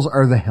Buffalo Bills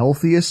are the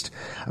healthiest.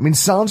 I mean,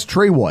 sans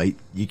Trey White,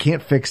 you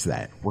can't fix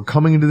that. We're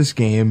coming into this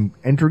game,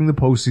 entering the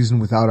postseason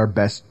without our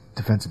best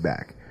defensive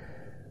back.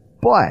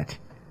 But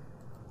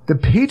the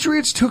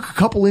Patriots took a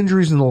couple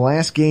injuries in the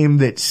last game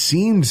that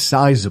seemed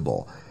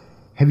sizable.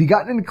 Have you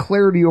gotten any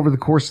clarity over the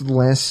course of the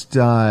last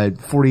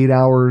 48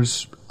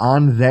 hours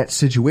on that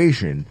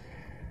situation?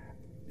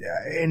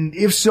 And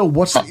if so,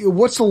 what's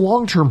the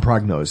long-term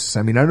prognosis?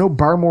 I mean, I know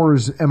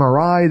Barmore's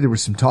MRI, there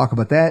was some talk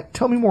about that.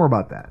 Tell me more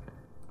about that.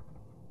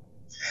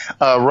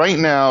 Right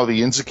now,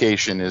 the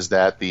indication is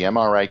that the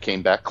MRI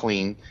came back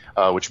clean,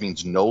 which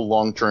means no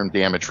long-term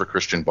damage for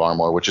Christian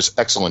Barmore, which is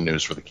excellent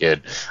news for the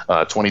kid.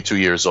 22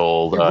 years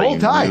old. You knew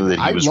that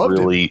he was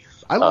really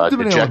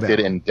dejected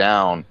and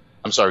down.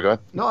 I'm sorry, go ahead.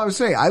 No, I was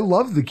saying, I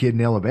love the kid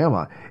in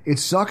Alabama. It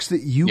sucks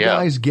that you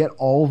guys get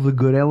all the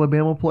good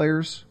Alabama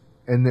players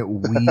and that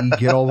we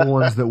get all the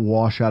ones that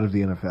wash out of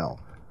the NFL.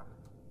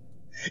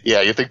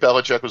 Yeah, you think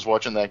Belichick was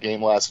watching that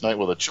game last night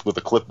with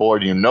a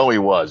clipboard? You know he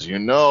was. You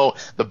know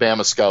the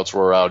Bama scouts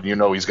were out. You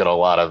know he's got a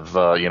lot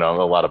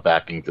of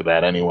backing to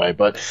that anyway.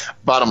 But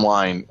bottom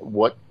line,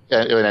 what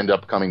it would end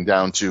up coming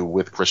down to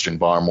with Christian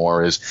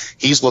Barmore is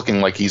he's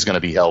looking like he's going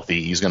to be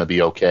healthy. He's going to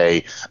be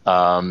okay.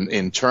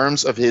 In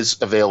terms of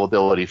his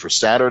availability for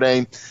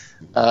Saturday,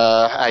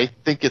 I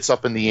think it's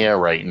up in the air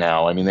right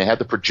now. I mean, they had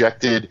the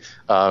projected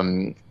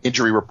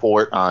injury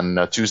report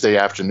on Tuesday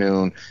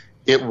afternoon.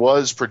 It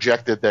was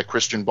projected that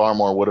Christian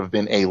Barmore would have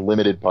been a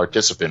limited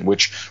participant,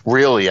 which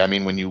really, I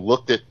mean, when you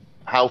looked at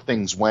how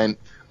things went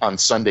on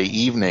Sunday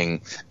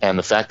evening and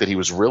the fact that he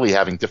was really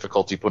having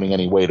difficulty putting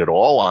any weight at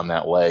all on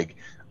that leg,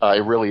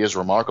 it really is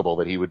remarkable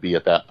that he would be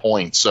at that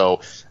point.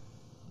 So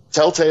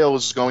Telltale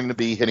is going to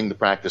be hitting the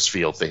practice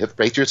field. They hit the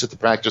Patriots at the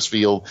practice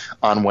field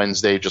on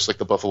Wednesday, just like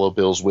the Buffalo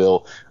Bills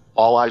will.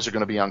 All eyes are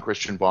going to be on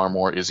Christian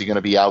Barmore. Is he going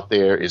to be out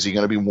there? Is he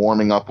going to be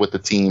warming up with the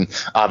team?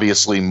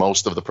 Obviously,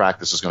 most of the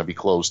practice is going to be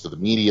closed to the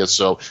media,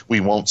 so we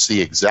won't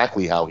see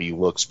exactly how he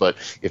looks. But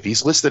if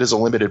he's listed as a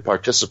limited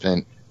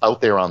participant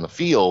out there on the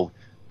field,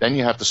 then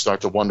you have to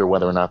start to wonder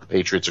whether or not the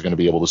Patriots are going to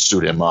be able to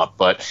suit him up.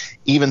 But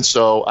even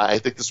so, I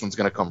think this one's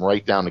going to come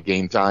right down to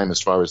game time as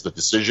far as the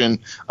decision,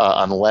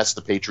 unless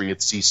the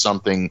Patriots see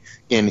something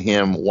in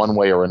him one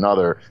way or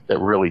another that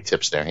really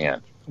tips their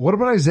hand. What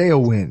about Isaiah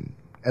Wynn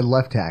at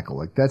left tackle?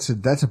 Like that's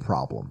a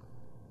problem.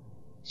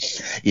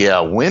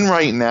 Yeah, Wynn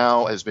right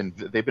now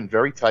they've been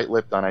very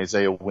tight-lipped on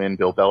Isaiah Wynn.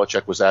 Bill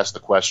Belichick was asked the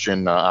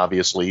question,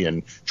 obviously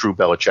in true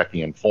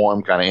Belichickian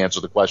form, kind of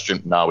answered the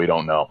question, no, we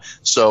don't know.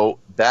 So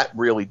that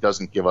really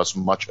doesn't give us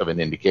much of an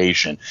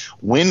indication.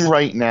 Wynn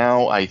right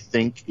now, I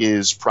think,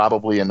 is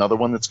probably another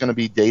one that's going to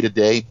be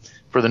day-to-day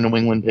for the New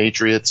England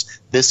Patriots.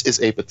 This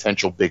is a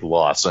potential big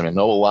loss. I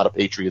know a lot of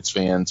Patriots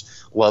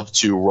fans love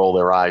to roll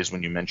their eyes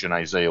when you mention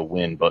Isaiah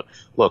Wynn, but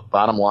look,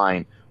 bottom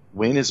line,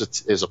 Wynn is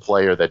a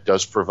player that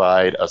does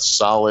provide a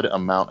solid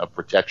amount of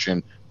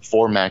protection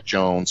for Mac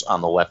Jones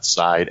on the left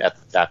side at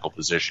the tackle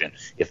position.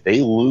 If they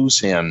lose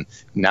him,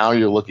 now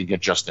you're looking at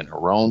Justin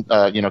Herron,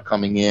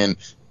 coming in.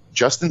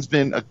 Justin's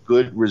been a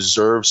good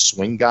reserve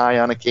swing guy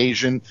on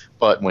occasion,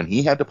 but when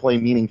he had to play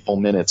meaningful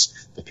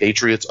minutes, the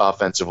Patriots'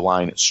 offensive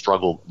line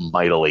struggled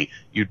mightily.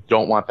 You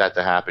don't want that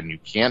to happen. You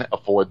can't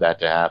afford that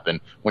to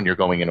happen when you're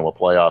going into a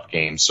playoff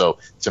game. So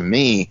to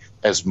me,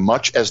 as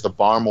much as the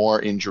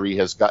Barmore injury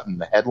has gotten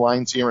the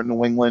headlines here in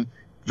New England,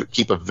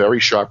 keep a very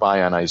sharp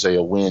eye on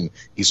Isaiah Wynn.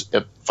 He's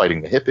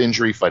fighting the hip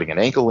injury, fighting an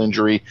ankle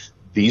injury.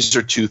 These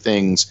are two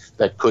things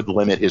that could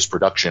limit his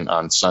production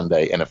on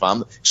Sunday. And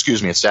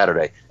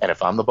Saturday. And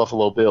if I'm the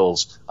Buffalo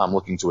Bills, I'm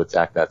looking to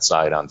attack that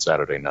side on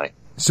Saturday night.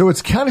 So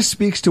it kind of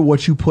speaks to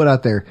what you put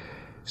out there.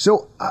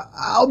 So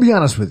I'll be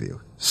honest with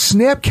you.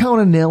 Snap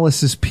count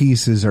analysis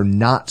pieces are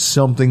not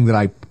something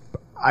that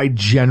I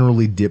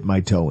generally dip my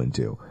toe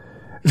into.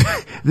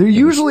 They're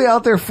usually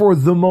out there for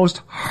the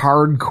most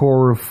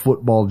hardcore of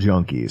football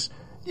junkies.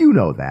 You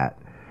know that.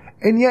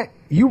 And yet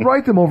you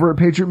write them over at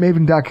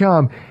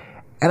PatriotMaven.com.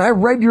 And I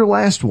read your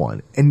last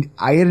one, and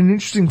I had an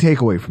interesting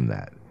takeaway from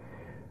that.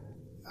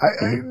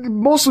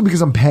 Mostly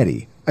because I'm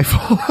petty. I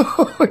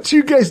follow what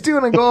you guys do,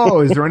 and I go, oh,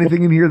 is there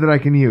anything in here that I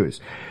can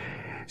use?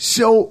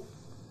 So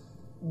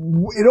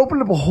it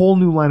opened up a whole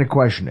new line of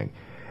questioning.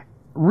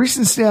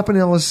 Recent snap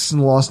analysis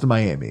and loss to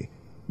Miami.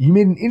 You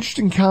made an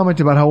interesting comment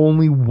about how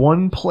only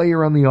one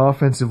player on the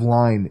offensive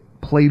line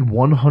played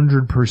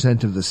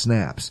 100% of the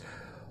snaps.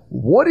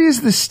 What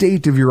is the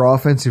state of your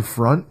offensive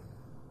front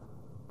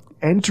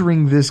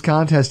entering this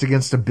contest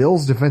against a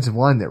Bills defensive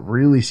line that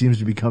really seems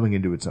to be coming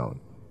into its own?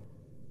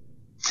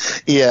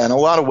 Yeah, in a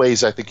lot of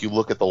ways, I think you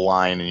look at the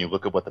line and you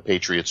look at what the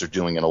Patriots are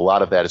doing, and a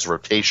lot of that is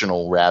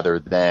rotational rather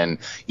than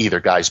either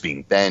guys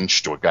being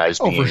benched or guys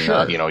being,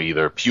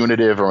 either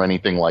punitive or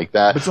anything like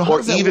that,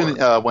 or even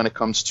when it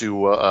comes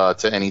to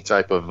any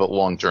type of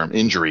long-term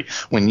injury.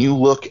 When you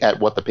look at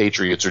what the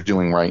Patriots are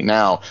doing right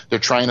now, they're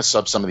trying to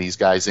sub some of these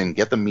guys in,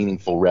 get them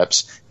meaningful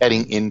reps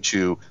heading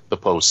into the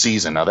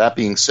postseason. Now, that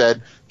being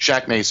said,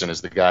 Shaq Mason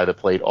is the guy that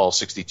played all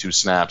 62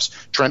 snaps.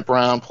 Trent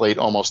Brown played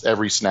almost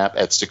every snap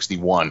at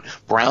 61.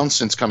 Brown,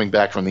 since coming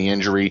back from the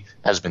injury,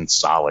 has been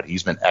solid.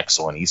 He's been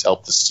excellent. He's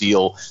helped to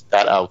seal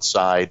that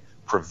outside,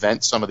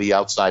 prevent some of the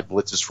outside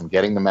blitzes from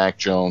getting to Mac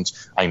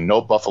Jones. I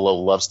know Buffalo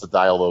loves to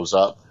dial those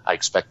up. I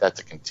expect that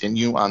to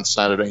continue on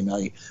Saturday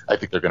night. I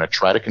think they're going to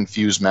try to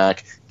confuse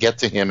Mac, get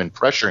to him and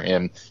pressure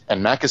him,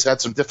 and Mac has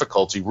had some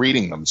difficulty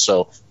reading them.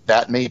 So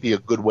that may be a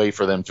good way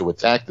for them to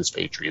attack this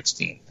Patriots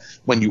team.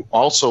 When you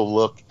also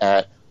look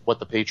at what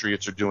the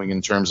Patriots are doing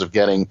in terms of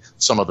getting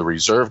some of the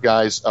reserve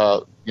guys,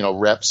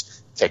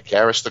 reps, Ted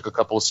Karras took a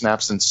couple of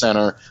snaps in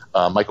center.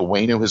 Michael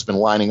Wainu has been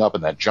lining up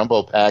in that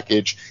jumbo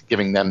package,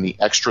 giving them the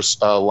extra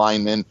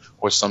lineman,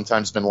 or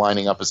sometimes been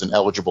lining up as an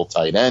eligible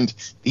tight end.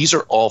 These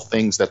are all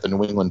things that the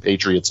New England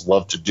Patriots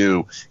love to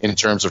do in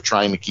terms of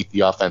trying to keep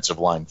the offensive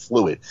line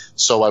fluid.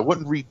 So I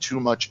wouldn't read too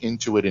much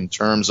into it in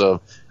terms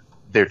of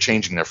they're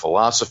changing their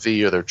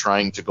philosophy or they're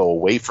trying to go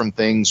away from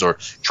things or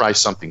try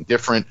something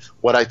different.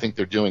 What I think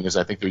they're doing is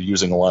I think they're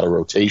using a lot of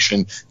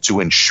rotation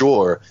to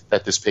ensure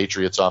that this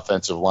Patriots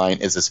offensive line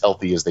is as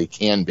healthy as they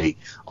can be.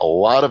 A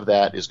lot of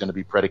that is going to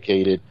be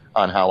predicated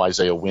on how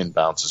Isaiah Wynn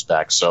bounces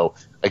back. So,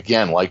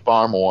 again, like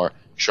Barmore,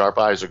 sharp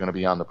eyes are going to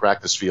be on the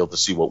practice field to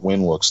see what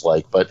Wynn looks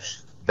like. But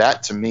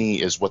that, to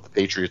me, is what the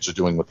Patriots are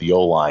doing with the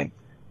O-line.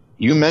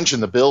 You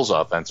mentioned the Bills'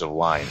 offensive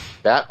line.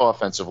 That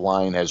offensive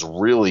line has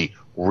really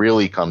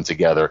come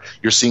together.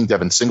 You're seeing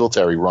Devin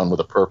Singletary run with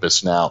a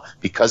purpose now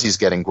because he's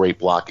getting great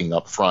blocking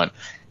up front.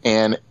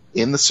 And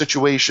in the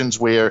situations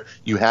where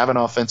you have an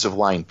offensive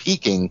line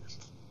peaking,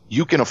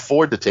 you can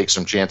afford to take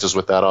some chances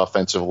with that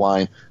offensive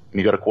line. And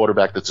you got a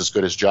quarterback that's as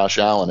good as Josh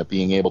Allen at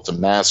being able to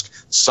mask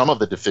some of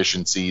the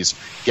deficiencies,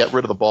 get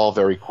rid of the ball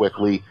very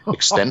quickly,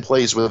 extend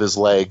plays with his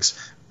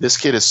legs. This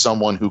kid is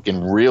someone who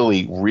can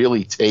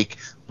really take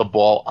the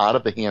ball out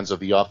of the hands of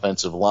the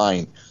offensive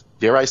line.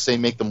 Dare I say,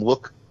 make them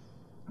look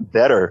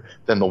better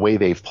than the way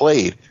they've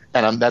played.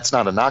 And that's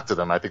not a knock to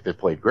them. I think they've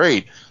played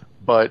great.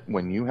 But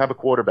when you have a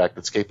quarterback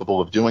that's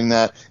capable of doing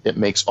that, it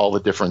makes all the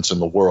difference in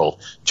the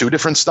world. Two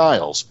different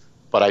styles.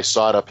 But I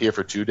saw it up here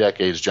for 2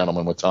 decades,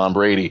 gentlemen, with Tom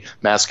Brady,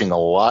 masking a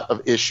lot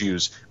of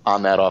issues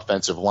on that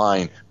offensive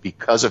line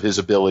because of his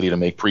ability to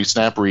make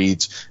pre-snap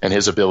reads and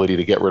his ability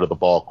to get rid of the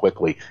ball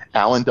quickly.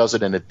 Allen does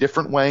it in a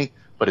different way,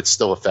 but it's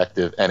still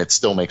effective, and it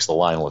still makes the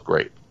line look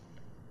great.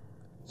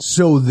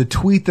 So the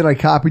tweet that I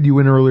copied you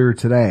in earlier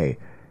today,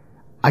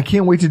 I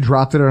can't wait to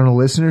drop that on the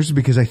listeners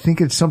because I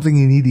think it's something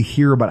you need to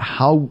hear about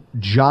how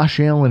Josh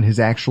Allen has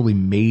actually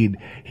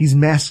he's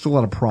masked a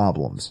lot of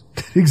problems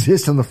that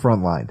exist on the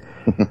front line.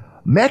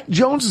 Mac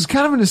Jones is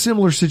kind of in a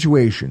similar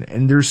situation,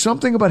 and there's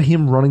something about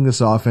him running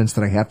this offense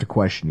that I have to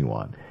question you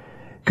on.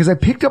 Because I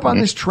picked up on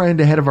this trend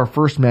ahead of our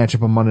first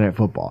matchup on Monday Night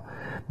Football.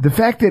 The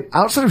fact that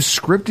outside of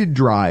scripted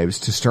drives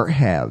to start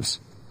halves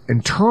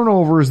and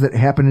turnovers that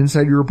happen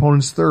inside your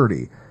opponent's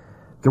 30,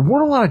 there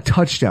weren't a lot of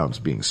touchdowns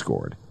being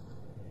scored.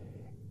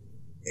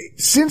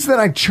 Since then,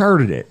 I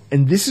charted it,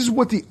 and this is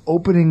what the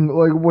opening,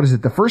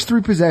 the first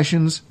 3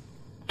 possessions,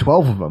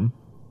 12 of them,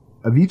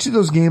 of each of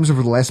those games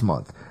over the last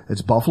month.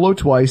 That's Buffalo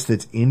twice,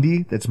 that's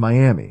Indy, that's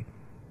Miami.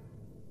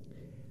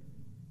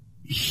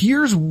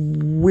 Here's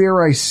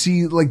where I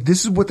see,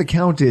 this is what the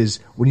count is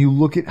when you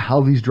look at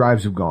how these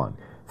drives have gone.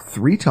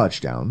 3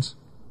 touchdowns,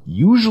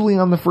 usually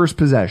on the first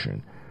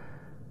possession.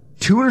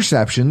 2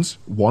 interceptions,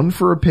 1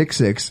 for a pick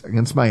 6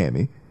 against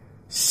Miami.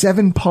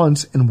 7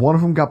 punts, and 1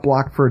 of them got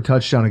blocked for a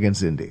touchdown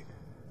against Indy.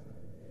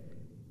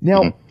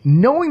 Now,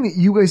 knowing that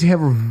you guys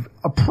have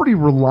a pretty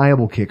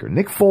reliable kicker,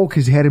 Nick Folk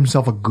has had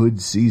himself a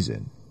good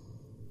season.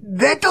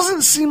 That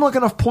doesn't seem like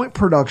enough point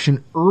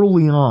production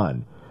early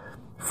on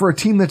for a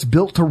team that's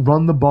built to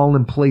run the ball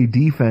and play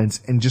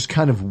defense and just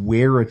kind of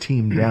wear a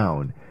team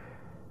down.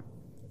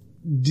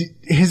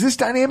 Has this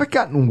dynamic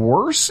gotten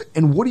worse?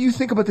 And what do you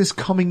think about this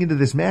coming into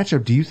this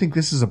matchup? Do you think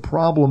this is a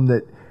problem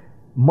that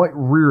might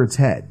rear its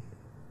head?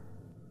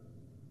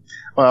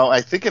 Well,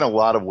 I think in a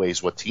lot of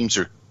ways what teams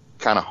are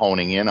kind of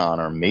honing in on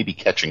or maybe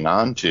catching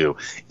on to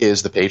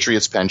is the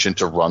Patriots' penchant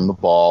to run the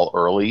ball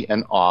early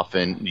and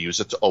often, use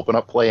it to open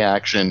up play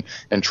action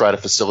and try to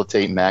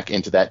facilitate Mac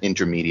into that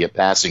intermediate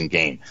passing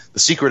game.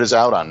 The secret is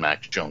out on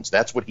Mac Jones.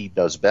 That's what he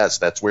does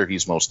best. That's where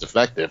he's most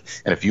effective.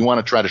 And if you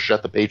want to try to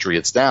shut the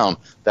Patriots down,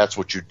 that's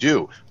what you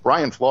do.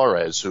 Brian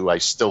Flores, who I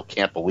still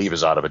can't believe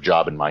is out of a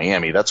job in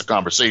Miami, that's a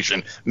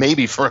conversation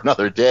maybe for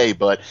another day,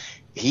 but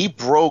he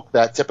broke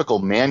that typical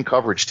man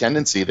coverage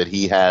tendency that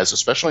he has,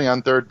 especially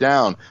on third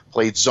down,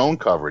 played zone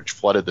coverage,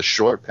 flooded the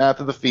short path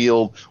of the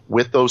field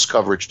with those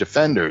coverage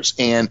defenders.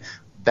 And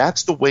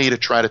that's the way to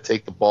try to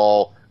take the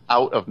ball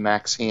out of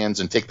Mac's hands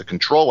and take the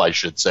control, I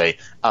should say,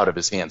 out of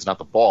his hands. Not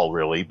the ball,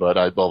 really, but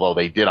although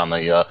they did on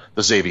the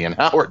Xavier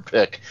Howard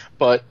pick.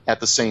 But at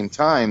the same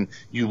time,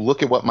 you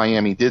look at what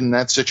Miami did in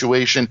that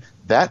situation,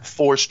 that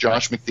forced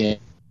Josh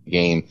McDaniels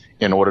game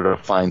in order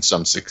to find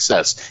some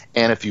success.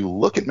 And if you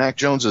look at Mac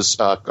Jones's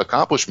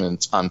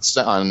accomplishments on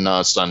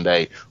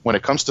Sunday, when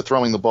it comes to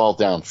throwing the ball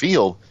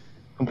downfield,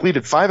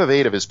 completed 5 of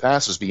 8 of his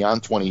passes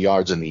beyond 20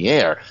 yards in the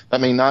air. That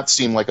may not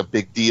seem like a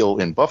big deal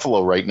in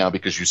Buffalo right now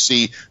because you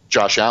see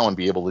Josh Allen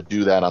be able to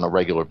do that on a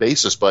regular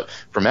basis. But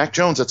for Mac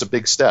Jones, that's a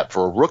big step.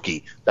 For a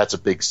rookie, that's a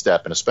big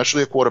step. And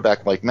especially a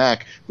quarterback like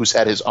Mac, who's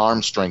had his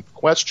arm strength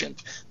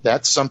questioned.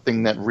 That's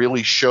something that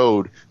really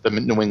showed the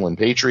New England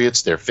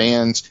Patriots, their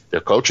fans,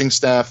 their coaching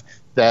staff,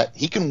 that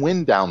he can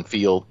win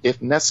downfield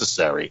if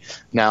necessary.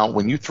 Now,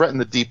 when you threaten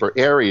the deeper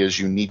areas,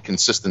 you need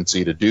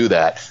consistency to do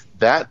that.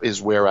 That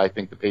is where I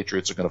think the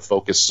Patriots are going to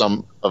focus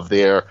some of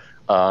their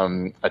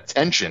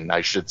attention,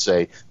 I should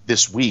say,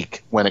 this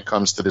week when it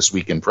comes to this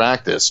week in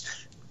practice.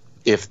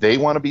 If they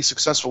want to be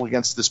successful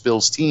against this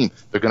Bills team,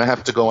 they're going to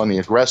have to go on the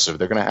aggressive.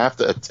 They're going to have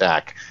to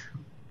attack.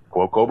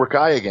 Quote Cobra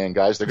Kai again,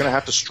 guys. They're going to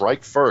have to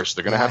strike first.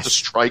 They're going to have to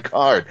strike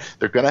hard.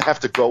 They're going to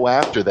have to go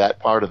after that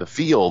part of the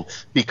field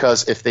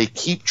because if they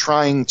keep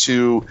trying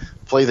to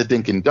play the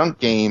dink and dunk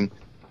game,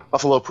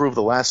 Buffalo proved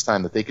the last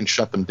time that they can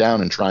shut them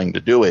down in trying to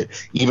do it.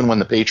 Even when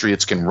the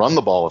Patriots can run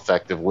the ball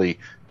effectively,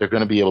 they're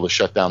going to be able to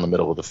shut down the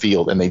middle of the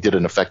field, and they did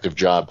an effective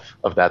job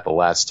of that the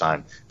last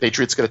time.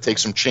 Patriots got to take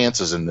some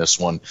chances in this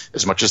one,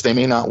 as much as they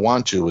may not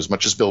want to, as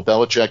much as Bill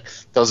Belichick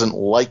doesn't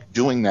like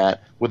doing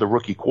that with a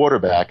rookie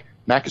quarterback.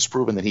 Mac has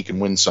proven that he can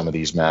win some of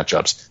these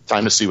matchups.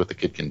 Time to see what the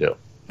kid can do.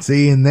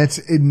 See,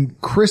 and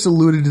Chris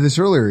alluded to this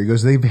earlier. He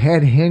goes, they've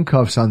had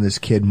handcuffs on this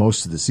kid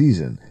most of the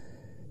season.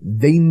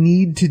 They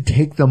need to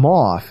take them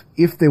off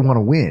if they want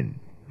to win,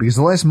 because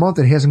the last month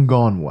it hasn't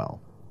gone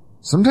well.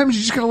 Sometimes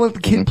you just got to let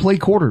the kid play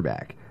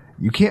quarterback.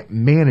 You can't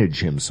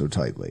manage him so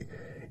tightly.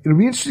 It'll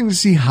be interesting to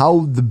see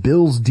how the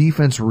Bills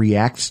defense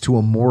reacts to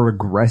a more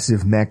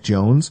aggressive Mac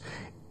Jones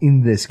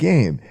in this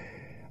game.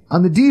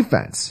 On the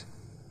defense,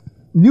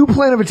 new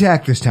plan of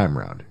attack this time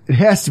around. It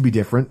has to be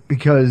different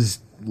because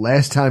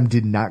last time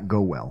did not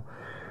go well.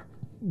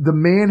 The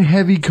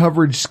man-heavy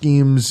coverage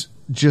schemes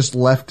just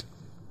left.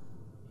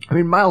 I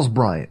mean, Miles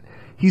Bryant,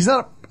 he's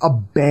not a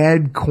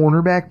bad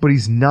cornerback, but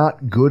he's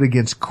not good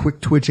against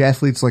quick-twitch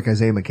athletes like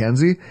Isaiah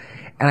McKenzie.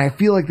 And I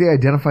feel like they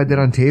identified that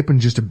on tape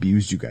and just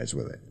abused you guys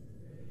with it.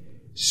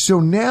 So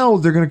now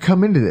they're going to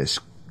come into this.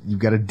 You've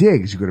got a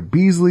Diggs, you've got a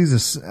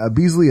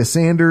Beasley, a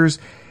Sanders,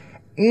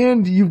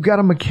 and you've got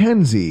a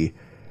McKenzie.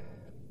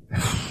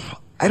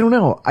 I don't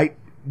know.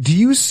 Do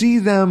you see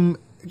them?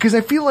 Because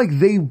I feel like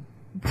they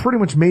pretty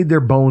much made their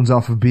bones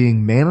off of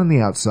being man on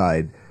the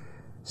outside,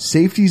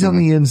 safeties on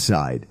the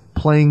inside,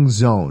 playing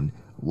zone,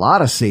 a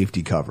lot of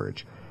safety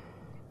coverage.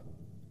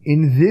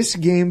 In this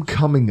game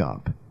coming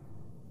up,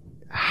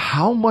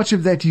 How much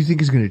of that do you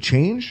think is going to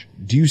change?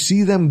 Do you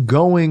see them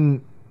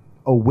going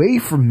away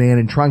from man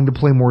and trying to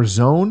play more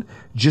zone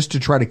just to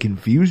try to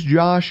confuse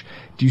Josh?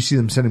 Do you see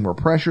them sending more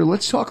pressure?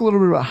 Let's talk a little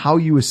bit about how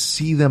you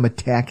see them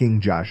attacking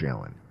Josh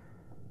Allen.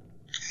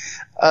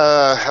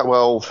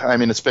 Well, I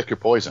mean, it's pick your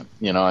poison.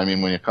 You know, I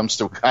mean, when it comes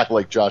to a guy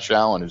like Josh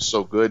Allen, who's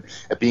so good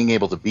at being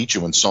able to beat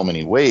you in so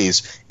many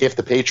ways, if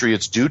the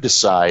Patriots do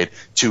decide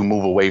to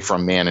move away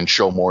from man and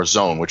show more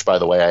zone, which, by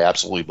the way, I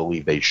absolutely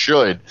believe they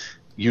should,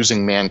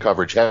 using man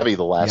coverage heavy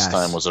the last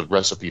time was a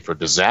recipe for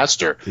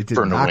disaster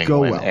for New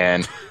England.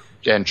 Well.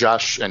 And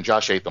Josh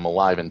ate them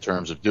alive in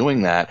terms of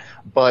doing that.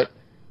 But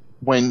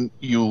when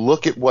you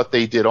look at what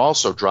they did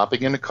also,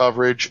 dropping into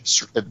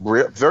coverage,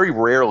 very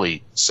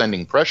rarely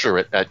sending pressure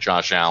at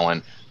Josh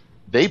Allen,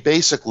 they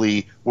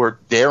basically were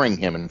daring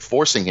him and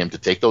forcing him to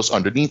take those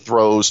underneath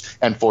throws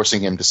and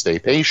forcing him to stay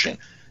patient.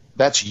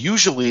 That's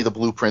usually the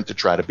blueprint to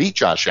try to beat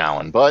Josh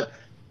Allen. But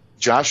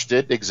Josh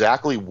did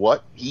exactly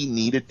what he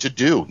needed to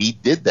do. He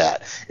did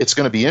that. It's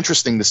going to be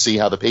interesting to see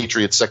how the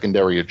Patriots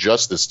secondary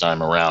adjusts this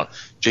time around.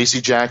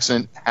 J.C.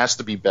 Jackson has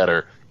to be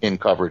better in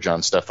coverage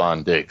on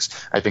Stephon Diggs.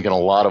 I think in a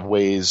lot of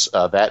ways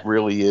that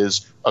really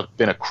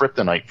been a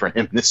kryptonite for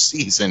him this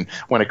season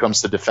when it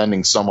comes to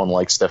defending someone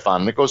like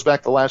Stephon. And it goes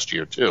back to last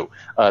year, too.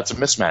 It's a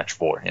mismatch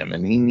for him,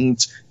 and he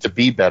needs to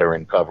be better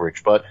in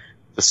coverage. But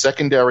the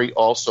secondary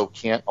also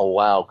can't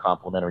allow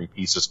complementary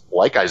pieces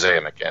like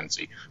Isaiah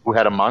McKenzie, who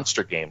had a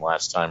monster game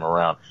last time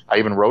around. I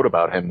even wrote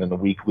about him in the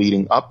week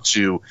leading up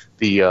to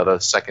the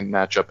second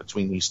matchup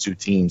between these two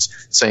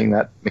teams, saying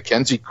that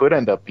McKenzie could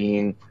end up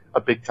being a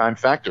big-time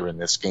factor in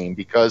this game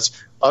because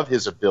of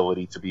his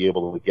ability to be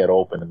able to get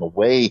open, and the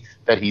way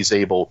that he's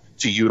able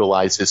to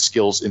utilize his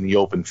skills in the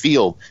open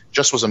field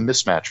just was a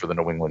mismatch for the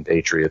New England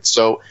Patriots.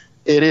 So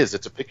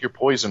it's a pick your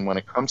poison when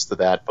it comes to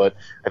that, but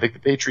I think the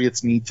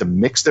Patriots need to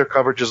mix their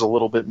coverages a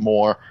little bit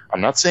more.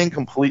 I'm not saying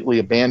completely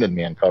abandon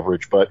man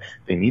coverage, but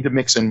they need to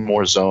mix in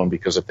more zone,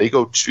 because if they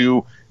go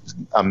too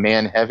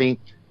man heavy,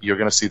 you're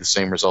going to see the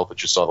same result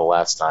that you saw the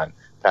last time.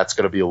 That's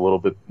going to be a little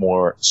bit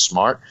more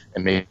smart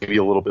and maybe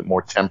a little bit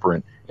more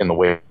temperate in the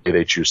way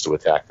they choose to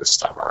attack this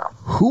time around.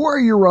 Who are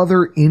your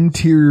other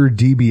interior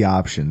DB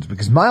options?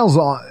 Because Miles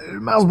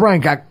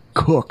Bryant got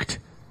cooked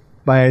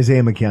by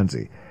Isaiah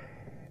McKenzie.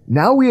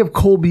 Now we have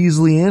Cole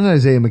Beasley and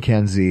Isaiah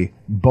McKenzie,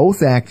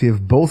 both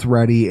active, both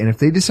ready, and if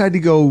they decide to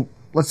go,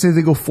 let's say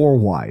they go 4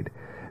 wide,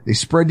 they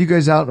spread you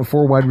guys out in a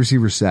 4 wide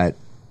receiver set.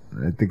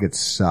 I think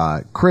it's,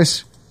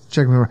 Chris,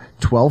 check me out,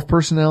 12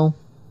 personnel?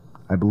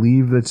 I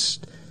believe that's,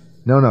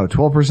 no,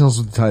 12 personnel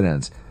with the tight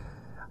ends.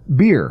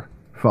 Beer,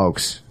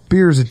 folks.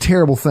 Beer is a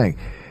terrible thing.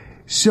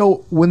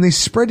 So when they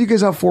spread you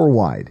guys out 4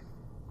 wide,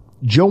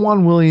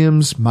 Joejuan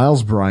Williams,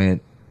 Miles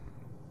Bryant,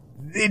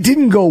 it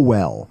didn't go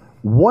well.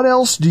 What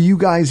else do you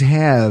guys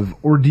have,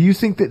 or do you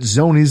think that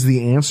zone is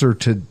the answer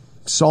to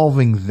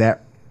solving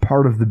that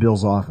part of the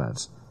Bills'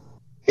 offense?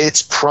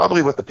 It's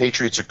probably what the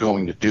Patriots are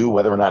going to do.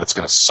 Whether or not it's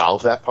going to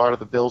solve that part of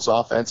the Bills'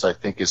 offense, I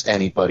think, is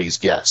anybody's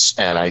guess.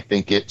 And I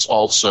think it's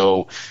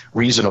also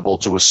reasonable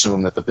to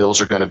assume that the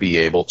Bills are going to be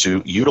able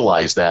to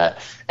utilize that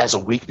as a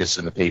weakness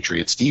in the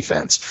Patriots'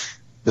 defense.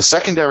 The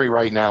secondary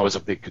right now is a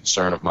big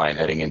concern of mine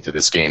heading into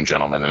this game,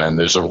 gentlemen, and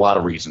there's a lot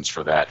of reasons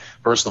for that.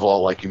 First of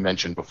all, like you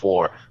mentioned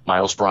before,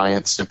 Miles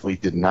Bryant simply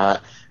did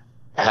not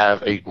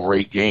have a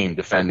great game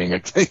defending, in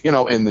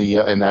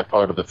that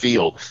part of the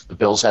field. The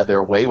Bills had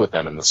their way with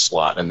them in the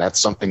slot, and that's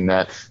something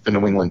that the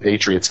New England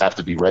Patriots have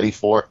to be ready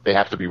for. They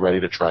have to be ready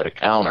to try to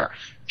counter.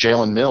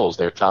 Jalen Mills,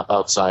 their top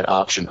outside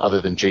option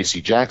other than J.C.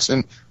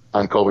 Jackson,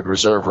 on COVID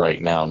reserve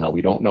right now. Now,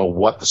 we don't know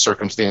what the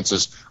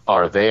circumstances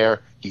are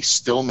there. He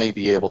still may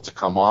be able to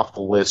come off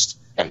the list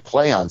and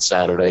play on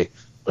Saturday,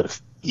 but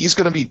if he's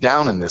going to be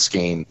down in this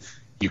game,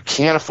 you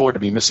can't afford to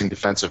be missing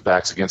defensive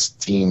backs against a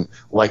team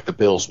like the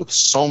Bills with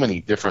so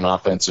many different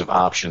offensive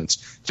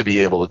options to be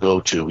able to go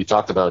to. We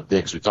talked about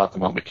Diggs. We talked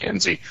about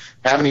McKenzie.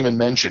 Haven't even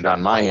mentioned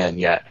on my end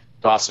yet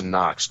Dawson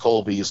Knox,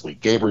 Cole Beasley,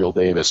 Gabriel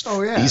Davis.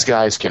 Oh, yeah. These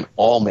guys can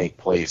all make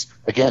plays.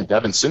 Again,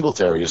 Devin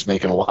Singletary is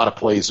making a lot of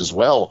plays as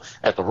well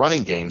at the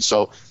running game.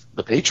 So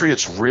the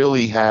Patriots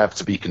really have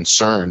to be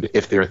concerned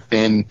if they're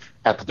thin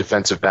at the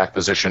defensive back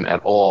position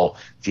at all.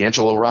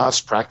 D'Angelo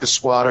Ross, practice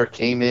squatter,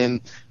 came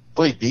in,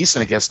 played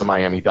decent against the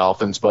Miami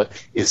Dolphins, but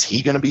is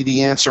he going to be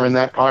the answer in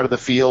that part of the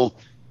field?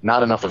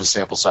 Not enough of a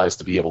sample size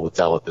to be able to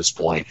tell at this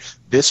point.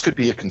 This could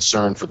be a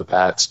concern for the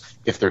Pats.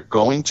 If they're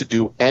going to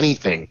do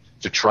anything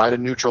to try to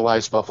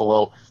neutralize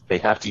Buffalo, they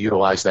have to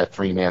utilize that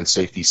 3-man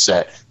safety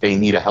set. They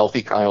need a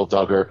healthy Kyle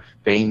Duggar.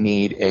 They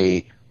need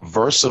a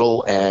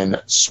versatile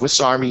and Swiss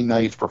Army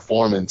knife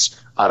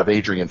performance out of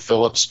Adrian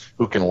Phillips,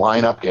 who can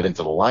line up, get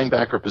into the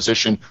linebacker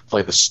position,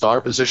 play the star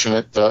position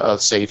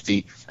at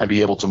safety, and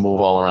be able to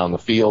move all around the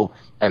field.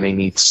 And they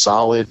need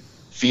solid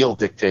field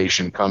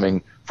dictation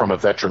coming from a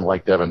veteran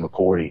like Devin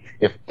McCourty.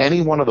 If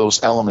any one of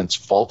those elements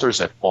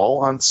falters at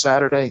all on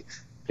Saturday,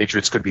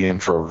 Patriots could be in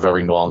for a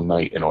very long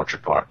night in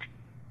Orchard Park.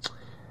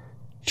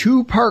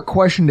 2-part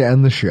question to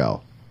end the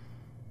show.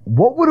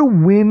 What would a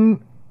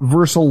win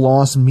versus a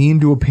loss mean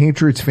to a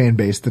Patriots fan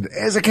base that,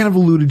 as I kind of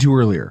alluded to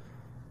earlier,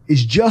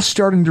 is just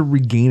starting to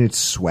regain its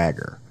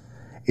swagger?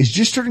 Is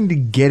just starting to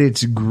get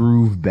its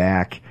groove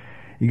back?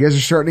 You guys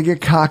are starting to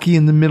get cocky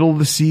in the middle of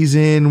the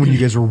season when you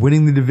guys are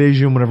winning the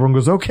division, when everyone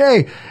goes,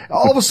 okay,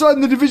 all of a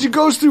sudden the division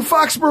goes through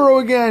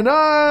Foxborough again.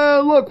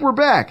 Look, we're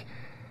back.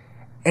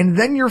 And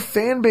then your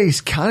fan base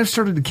kind of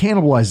started to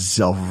cannibalize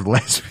itself over the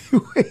last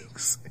few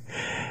weeks.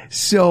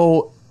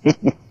 So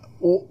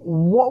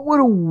what would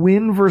a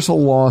win versus a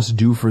loss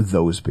do for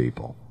those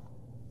people?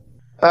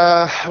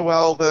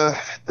 Well,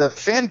 the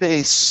fan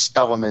base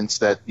elements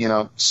that,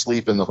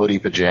 sleep in the hoodie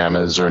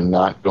pajamas are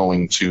not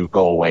going to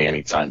go away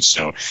anytime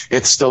soon.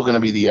 It's still going to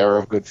be the era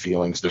of good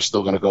feelings. They're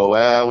still going to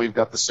go, we've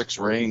got the 6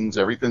 rings.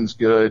 Everything's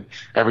good.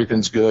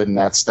 And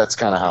that's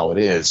kind of how it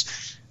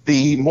is.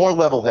 The more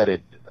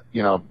level-headed,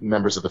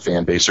 members of the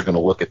fan base are going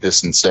to look at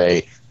this and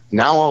say,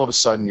 now all of a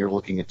sudden you're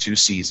looking at 2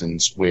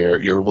 seasons where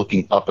you're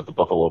looking up at the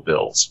Buffalo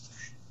Bills.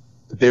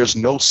 There's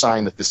no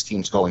sign that this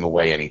team's going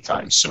away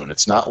anytime soon.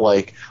 It's not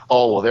like,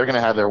 they're going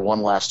to have their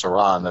one last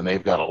hurrah and then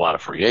they've got a lot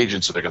of free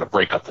agents, so they're going to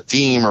break up the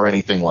team or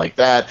anything like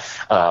that.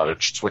 They're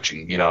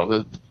switching,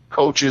 the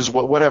coaches,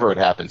 whatever it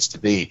happens to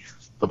be.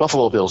 The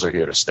Buffalo Bills are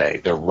here to stay.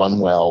 They're run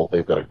well.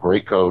 They've got a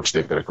great coach.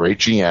 They've got a great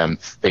GM.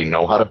 They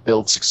know how to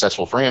build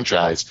successful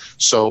franchise.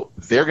 So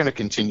they're going to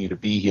continue to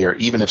be here,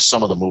 even if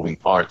some of the moving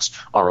parts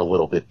are a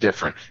little bit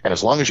different. And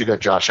as long as you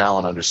got Josh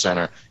Allen under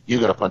center, you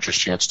got a puncher's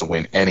chance to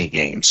win any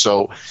game.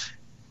 So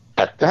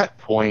at that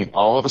point,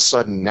 all of a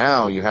sudden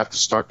now you have to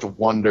start to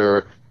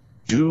wonder,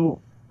 do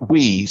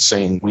we,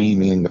 saying we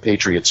meaning the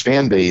Patriots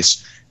fan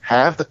base,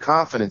 have the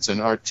confidence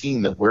in our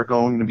team that we're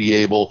going to be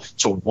able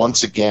to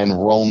once again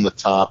roam the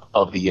top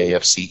of the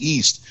AFC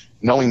East,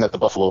 knowing that the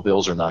Buffalo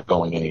Bills are not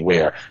going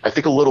anywhere? I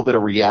think a little bit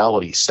of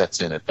reality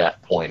sets in at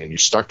that point, and you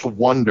start to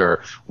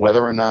wonder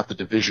whether or not the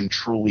division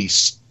truly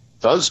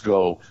does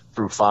go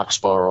through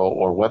Foxborough,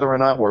 or whether or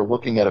not we're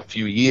looking at a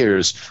few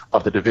years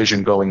of the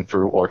division going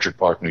through Orchard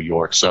Park, New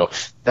York. So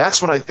that's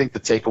what I think the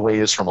takeaway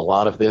is from a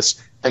lot of this.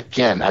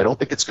 Again, I don't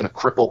think it's going to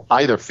cripple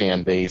either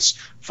fan base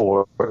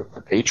for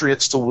the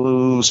Patriots to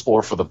lose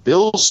or for the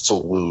Bills to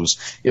lose.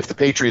 If the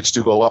Patriots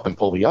do go up and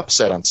pull the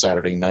upset on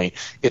Saturday night,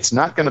 it's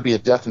not going to be a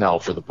death knell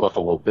for the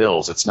Buffalo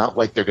Bills. It's not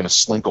like they're going to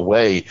slink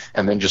away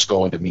and then just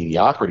go into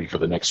mediocrity for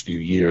the next few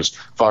years.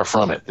 Far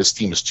from it. This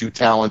team is too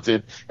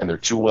talented and they're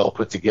too well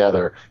put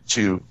together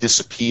to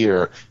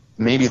disappear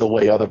maybe the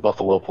way other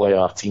Buffalo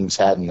playoff teams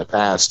had in the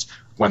past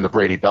when the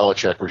Brady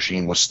Belichick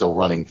regime was still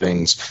running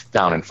things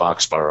down in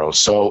Foxborough.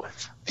 So,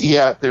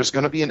 yeah, there's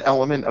going to be an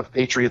element of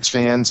Patriots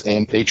fans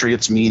and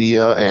Patriots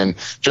media and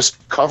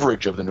just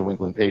coverage of the New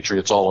England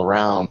Patriots all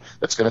around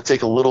that's going to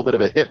take a little bit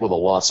of a hit with a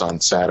loss on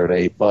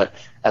Saturday. But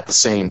at the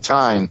same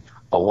time,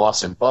 a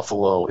loss in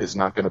Buffalo is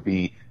not going to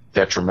be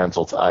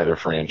detrimental to either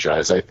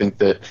franchise. I think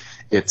that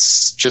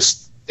it's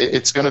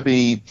going to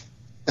be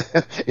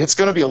it's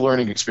going to be a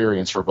learning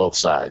experience for both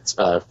sides.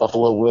 If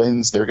Buffalo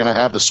wins, they're going to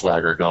have the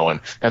swagger going,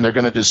 and they're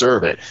going to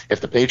deserve it.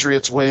 If the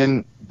Patriots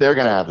win, they're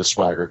going to have the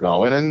swagger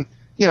going, and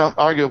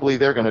arguably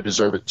they're going to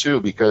deserve it too,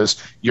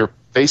 because you're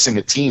facing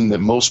a team that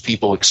most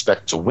people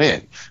expect to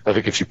win. I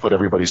think if you put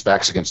everybody's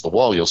backs against the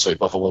wall, you'll say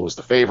Buffalo is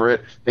the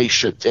favorite. They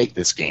should take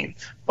this game.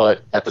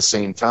 But at the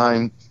same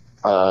time,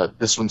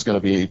 this one's going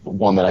to be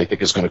one that I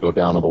think is going to go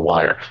down to the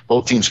wire.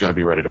 Both teams are going to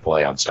be ready to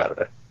play on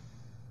Saturday.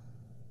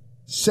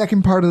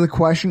 Second part of the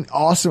question,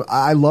 awesome.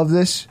 I love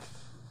this.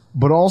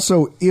 But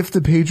also, if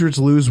the Patriots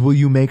lose, will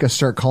you make us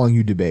start calling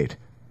you Debate?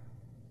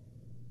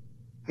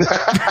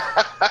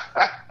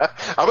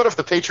 How about if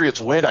the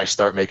Patriots win, I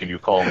start making you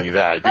call me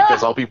that,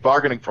 because I'll be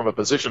bargaining from a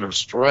position of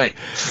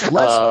strength.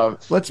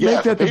 Let's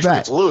make that the bet. If the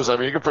Patriots lose,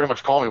 you can pretty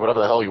much call me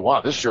whatever the hell you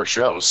want. This is your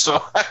show.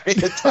 So,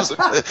 it doesn't,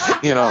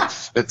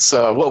 it's,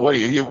 what are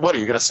you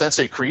going to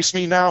Sensei crease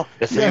me now?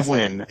 If they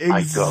win,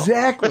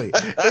 exactly.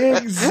 I go.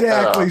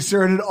 Exactly,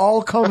 sir. And it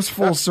all comes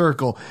full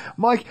circle.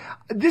 Mike,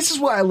 this is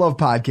why I love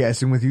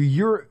podcasting with you.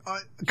 You're a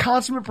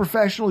consummate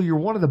professional. You're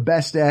one of the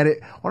best at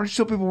it. Why don't you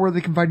tell people where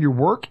they can find your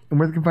work and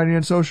where they can find you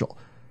on social?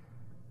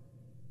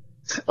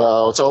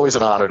 It's always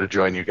an honor to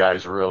join you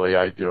guys, really,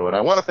 I do. And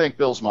I want to thank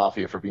Bills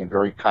Mafia for being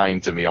very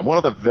kind to me. I'm one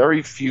of the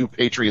very few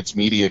Patriots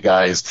media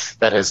guys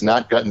that has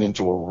not gotten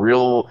into a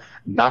real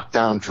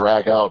knockdown,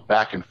 drag out,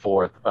 back and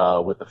forth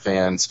with the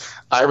fans.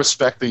 I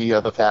respect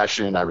the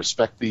passion. I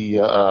respect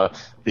the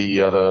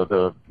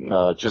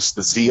just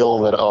the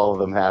zeal that all of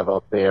them have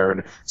up there.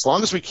 And as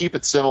long as we keep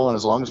it civil and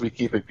as long as we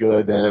keep it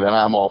good, then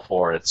I'm all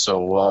for it.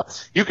 So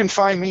you can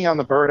find me on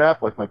the Bird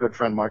app, like my good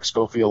friend Mark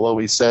Schofield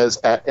always says,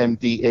 at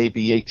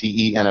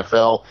MDABATE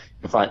NFL.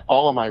 You can find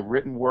all of my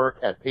written work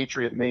at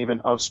Patriot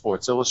Maven of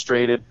Sports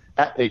Illustrated,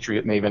 at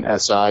Patriot Maven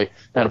SI,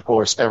 and of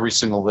course every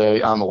single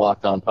day on the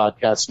Locked On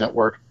Podcast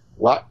Network.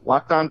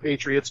 Locked On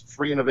Patriots,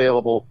 free and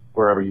available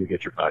wherever you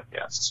get your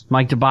podcasts.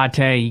 Mike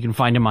Dabate, you can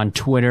find him on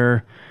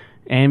Twitter,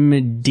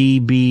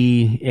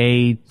 MDBATA,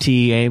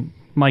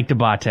 Mike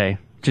Dabate.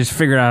 Just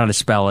figure out how to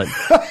spell it.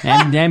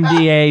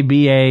 MDABATA.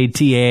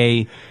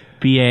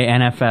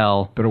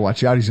 NFL. Better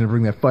watch out. He's going to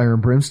bring that fire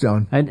and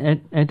brimstone.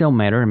 It don't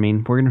matter. I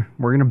mean, we're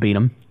gonna beat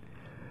him.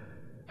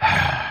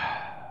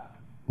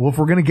 Well, if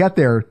we're going to get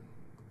there,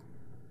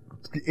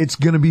 it's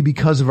going to be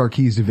because of our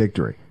keys to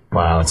victory.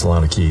 Wow, that's a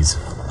lot of keys.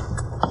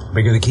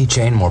 Bigger the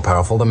keychain, more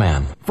powerful the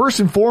man. First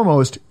and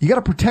foremost, you got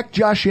to protect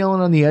Josh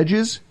Allen on the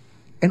edges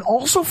and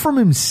also from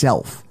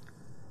himself.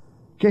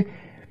 Okay?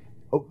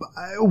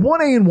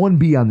 1A and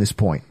 1B on this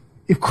point.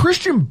 If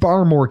Christian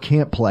Barmore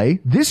can't play,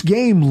 this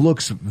game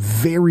looks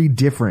very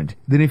different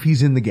than if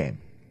he's in the game.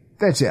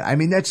 That's it. I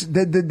mean, that's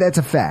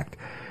a fact.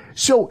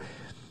 So,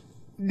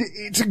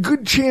 it's a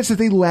good chance that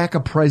they lack a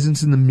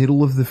presence in the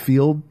middle of the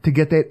field to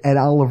get that Ed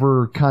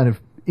Oliver kind of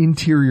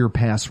interior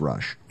pass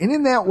rush. And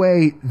in that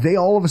way, they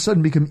all of a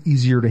sudden become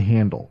easier to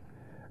handle.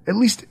 At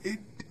least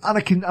on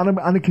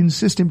a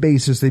consistent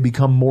basis, they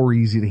become more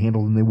easy to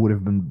handle than they would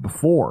have been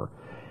before.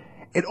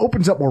 It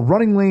opens up more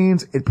running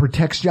lanes. It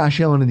protects Josh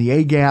Allen in the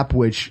A gap,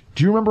 which,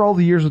 do you remember all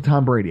the years with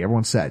Tom Brady?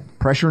 Everyone said,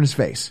 pressure in his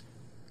face.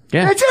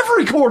 Yeah. That's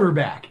every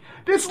quarterback.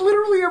 That's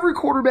literally every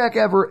quarterback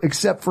ever,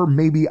 except for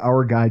maybe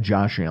our guy,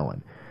 Josh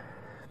Allen.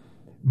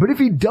 But if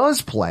he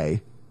does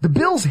play, the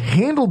Bills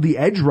handled the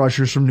edge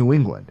rushers from New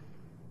England.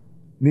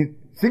 I mean,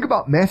 think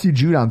about Matthew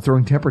Judon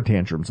throwing temper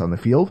tantrums on the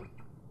field.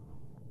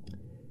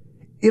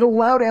 It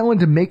allowed Allen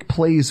to make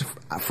plays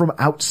from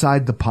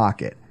outside the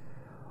pocket,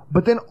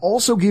 but then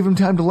also gave him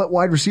time to let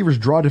wide receivers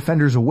draw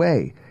defenders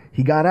away.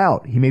 He got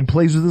out. He made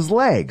plays with his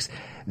legs.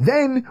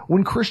 Then,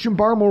 when Christian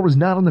Barmore was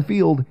not on the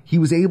field, he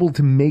was able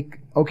to make,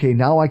 okay,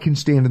 now I can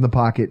stand in the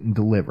pocket and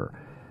deliver.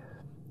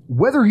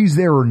 Whether he's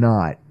there or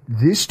not,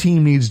 this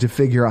team needs to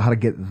figure out how to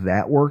get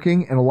that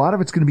working, and a lot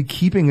of it's going to be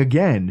keeping,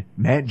 again,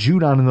 Matt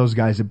Judon and those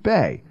guys at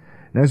bay.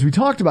 Now, as we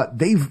talked about,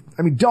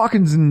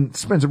 Dawkins and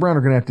Spencer Brown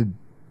are going to have to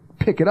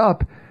pick it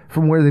up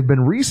from where they've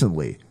been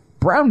recently.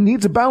 Brown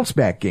needs a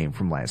bounce-back game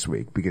from last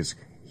week because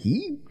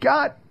he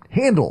got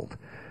handled.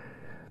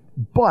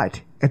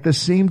 But, at the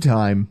same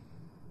time,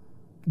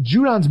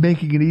 Judon's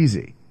making it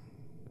easy.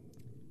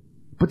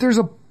 But there's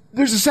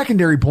a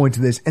secondary point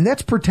to this, and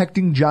that's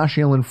protecting Josh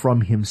Allen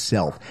from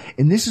himself.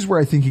 And this is where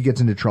I think he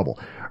gets into trouble.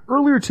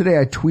 Earlier today,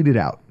 I tweeted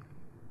out.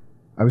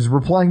 I was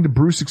replying to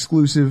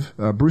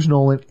Bruce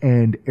Nolan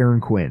and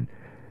Aaron Quinn.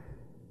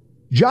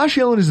 Josh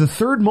Allen is the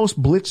third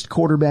most blitzed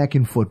quarterback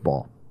in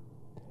football.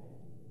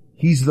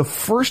 He's the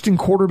first in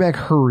quarterback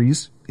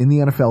hurries in the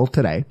NFL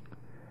today.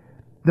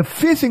 The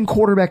fifth in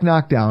quarterback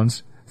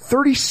knockdowns.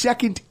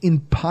 32nd in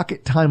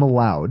pocket time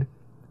allowed.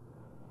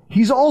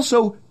 He's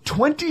also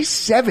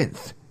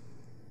 27th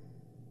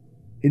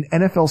in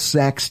NFL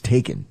sacks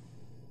taken.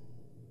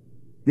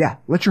 Yeah,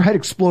 let your head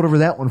explode over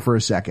that one for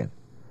a second.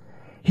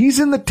 He's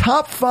in the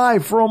top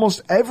 5 for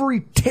almost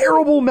every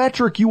terrible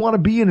metric you want to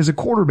be in as a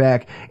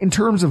quarterback in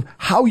terms of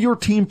how your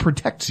team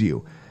protects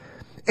you.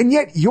 And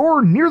yet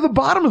you're near the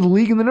bottom of the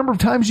league in the number of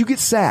times you get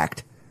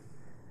sacked.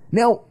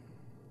 Now,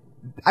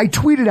 I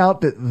tweeted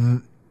out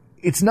that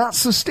it's not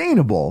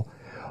sustainable,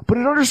 but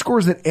it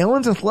underscores that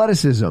Allen's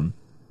athleticism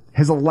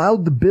has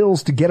allowed the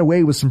Bills to get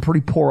away with some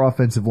pretty poor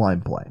offensive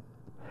line play.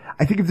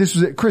 I think if this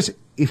was it, Chris,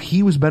 if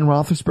he was Ben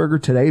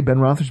Roethlisberger today,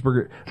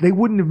 they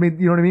wouldn't have made,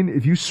 you know what I mean?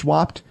 If you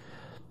swapped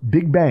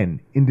Big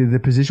Ben into the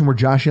position where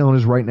Josh Allen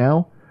is right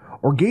now,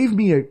 or gave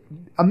me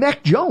a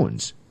Mac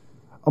Jones,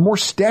 a more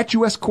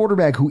statuesque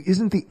quarterback who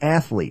isn't the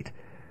athlete,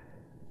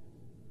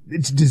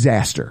 it's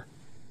disaster.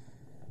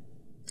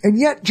 And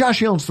yet,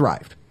 Josh Allen's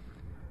thrived.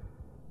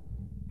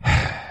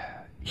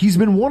 He's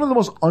been one of the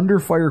most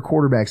under-fire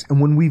quarterbacks,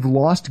 and when we've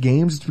lost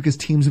games, it's because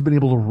teams have been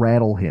able to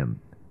rattle him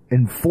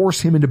and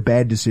force him into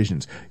bad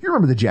decisions. You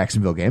remember the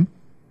Jacksonville game?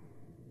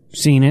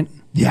 Seen it.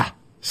 Yeah,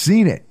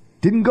 seen it.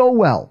 Didn't go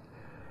well.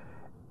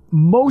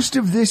 Most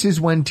of this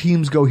is when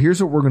teams go,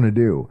 here's what we're going to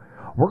do.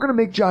 We're going to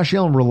make Josh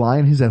Allen rely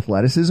on his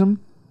athleticism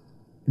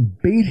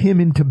and bait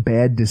him into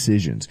bad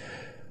decisions.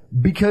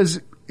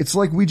 Because it's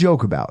like we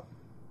joke about.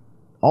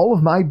 All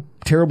of my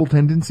terrible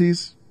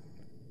tendencies,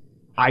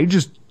 I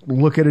just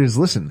look at it as,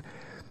 listen,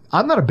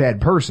 I'm not a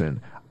bad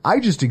person. I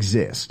just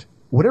exist.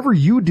 Whatever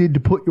you did to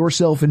put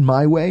yourself in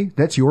my way,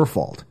 that's your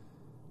fault.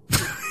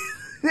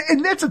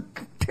 And that's a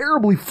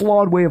terribly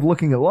flawed way of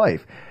looking at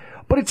life.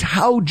 But it's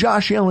how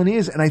Josh Allen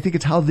is, and I think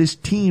it's how this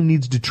team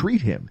needs to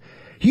treat him.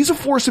 He's a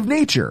force of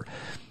nature.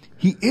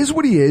 He is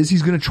what he is.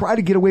 He's going to try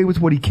to get away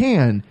with what he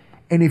can.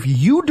 And if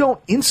you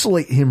don't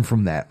insulate him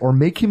from that or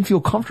make him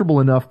feel comfortable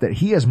enough that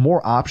he has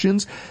more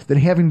options than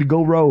having to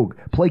go rogue,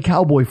 play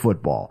cowboy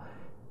football,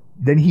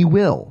 then he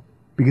will.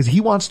 Because he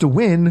wants to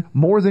win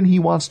more than he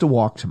wants to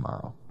walk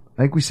tomorrow.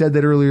 I think we said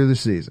that earlier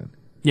this season.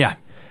 Yeah.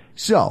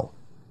 So,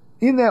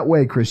 in that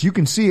way, Chris, you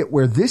can see it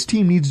where this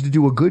team needs to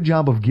do a good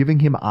job of giving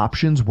him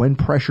options when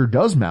pressure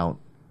does mount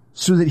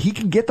so that he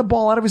can get the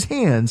ball out of his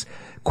hands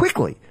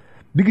quickly.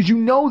 Because you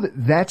know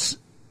that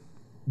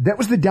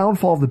was the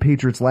downfall of the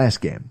Patriots last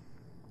game.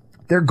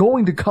 They're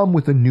going to come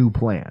with a new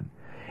plan.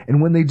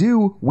 And when they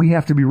do, we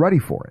have to be ready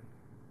for it.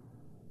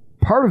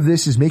 Part of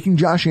this is making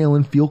Josh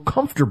Allen feel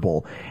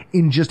comfortable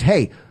in just,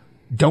 hey,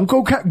 don't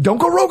go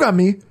rogue on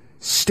me.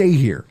 Stay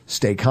here.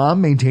 Stay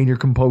calm. Maintain your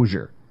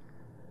composure.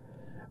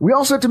 We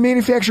also have to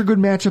manufacture good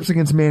matchups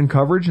against man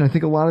coverage, and I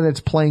think a lot of that's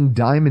playing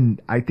dime, and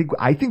I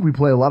think we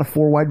play a lot of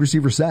 4 wide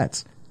receiver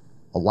sets.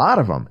 A lot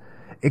of them.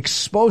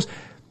 Exposed.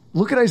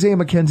 Look at Isaiah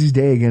McKenzie's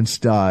day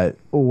against, the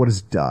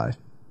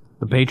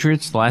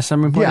Patriots, the last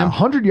time we played him?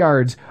 100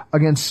 yards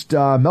against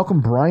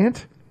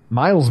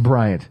Miles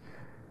Bryant.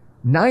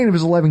 9 of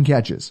his 11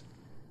 catches.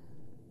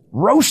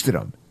 Roasted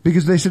him.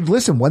 Because they said,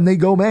 listen, when they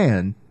go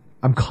man,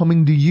 I'm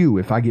coming to you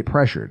if I get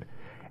pressured.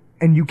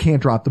 And you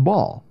can't drop the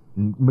ball.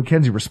 And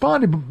McKenzie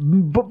responded,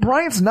 but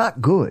Bryant's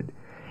not good.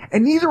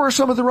 And neither are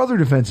some of their other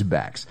defensive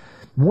backs.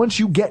 Once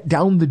you get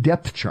down the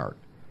depth chart.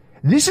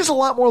 This is a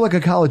lot more like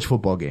a college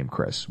football game,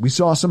 Chris. We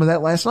saw some of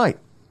that last night.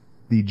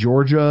 The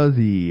Georgia,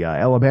 the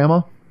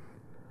Alabama.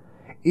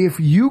 If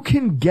you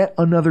can get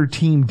another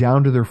team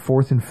down to their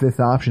 4th and 5th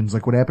options,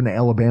 like what happened to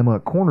Alabama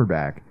at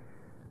cornerback,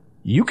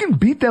 you can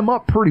beat them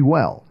up pretty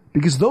well.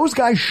 Because those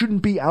guys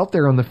shouldn't be out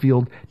there on the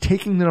field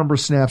taking the number of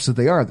snaps that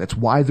they are. That's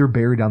why they're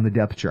buried on the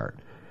depth chart.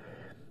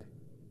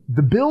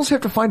 The Bills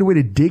have to find a way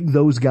to dig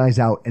those guys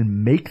out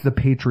and make the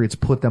Patriots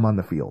put them on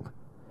the field.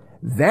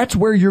 That's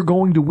where you're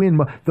going to win.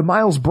 The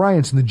Miles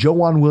Bryants and the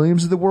Joanne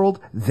Williams of the world,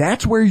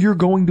 that's where you're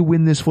going to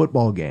win this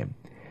football game.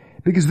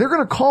 Because they're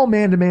going to call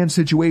man-to-man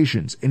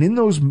situations. And in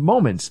those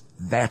moments,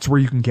 that's where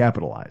you can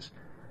capitalize.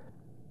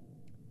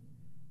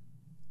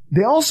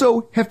 They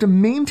also have to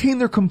maintain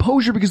their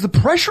composure because the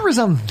pressure is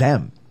on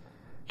them.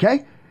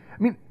 Okay? I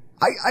mean,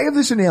 I have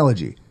this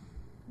analogy.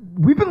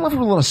 We've been left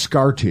with a lot of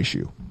scar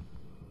tissue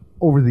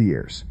over the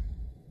years.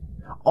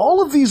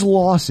 All of these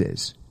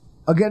losses,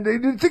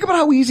 again, think about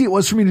how easy it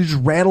was for me to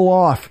just rattle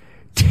off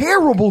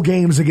terrible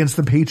games against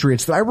the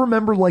Patriots that I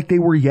remember like they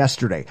were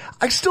yesterday.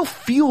 I still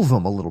feel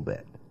them a little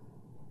bit.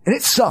 And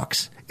it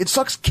sucks. It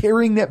sucks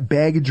carrying that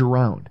baggage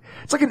around.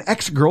 It's like an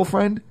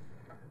ex-girlfriend.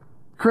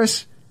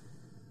 Chris,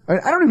 I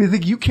don't even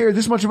think you care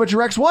this much about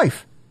your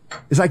ex-wife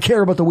as I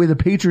care about the way the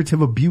Patriots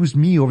have abused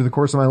me over the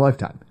course of my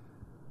lifetime.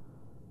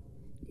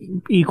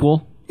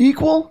 Equal.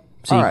 Equal?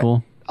 It's equal.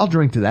 Right. I'll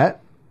drink to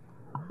that.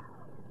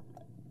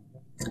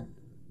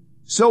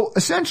 So,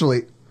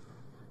 essentially...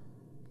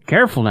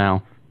 Careful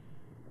now.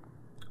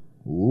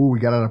 Ooh, we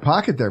got out of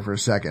pocket there for a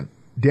second.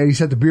 Daddy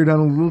set the beer down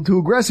a little too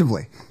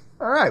aggressively.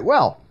 All right,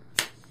 well...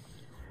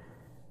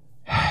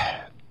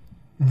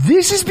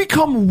 This has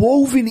become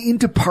woven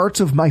into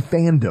parts of my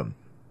fandom.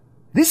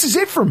 This is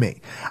it for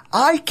me.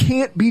 I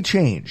can't be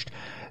changed.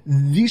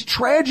 These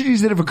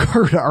tragedies that have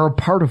occurred are a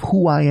part of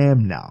who I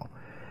am now.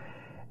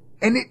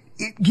 And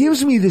it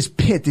gives me this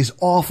pit, this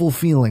awful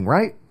feeling,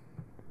 right?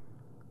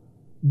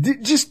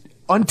 Just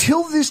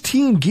until this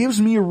team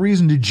gives me a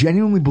reason to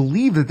genuinely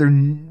believe that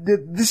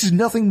this is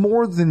nothing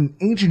more than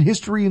ancient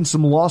history and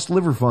some lost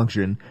liver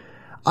function,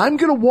 I'm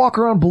going to walk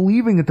around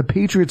believing that the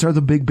Patriots are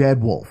the big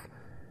bad wolf.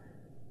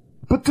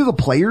 But do the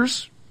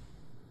players?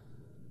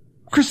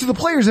 Chris, do the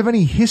players have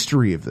any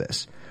history of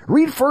this?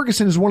 Reed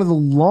Ferguson is one of the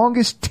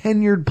longest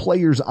tenured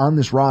players on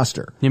this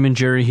roster. Him and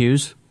Jerry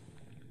Hughes?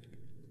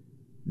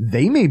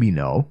 They maybe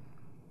know.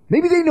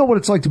 Maybe they know what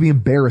it's like to be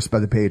embarrassed by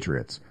the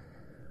Patriots.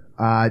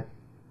 Micah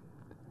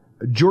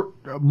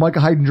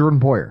Hyde and Jordan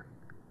Poyer.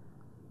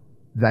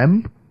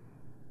 Them?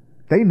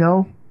 They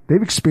know.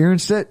 They've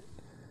experienced it.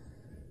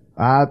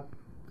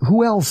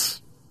 Who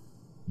else?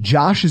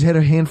 Josh has had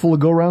a handful of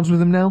go-rounds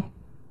with him now.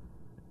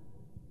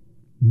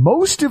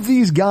 Most of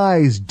these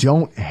guys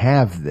don't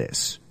have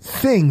this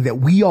thing that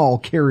we all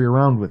carry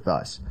around with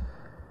us.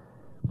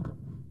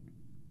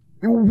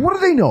 What do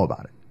they know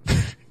about it?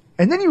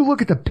 And then you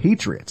look at the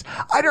Patriots.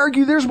 I'd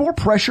argue there's more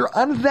pressure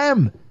on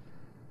them.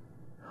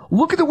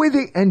 Look at the way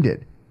they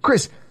ended.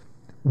 Chris,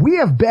 we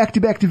have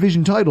back-to-back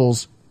division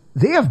titles.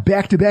 They have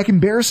back-to-back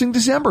embarrassing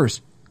Decembers.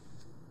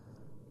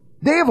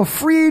 They have a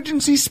free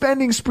agency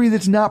spending spree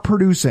that's not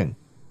producing.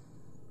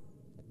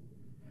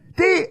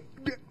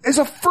 As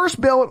a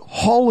first ballot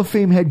Hall of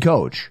Fame head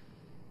coach,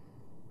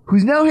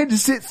 who's now had to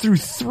sit through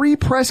 3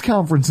 press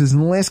conferences in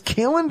the last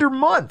calendar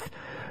month,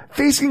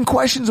 facing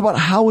questions about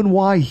how and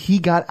why he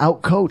got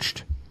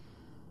outcoached.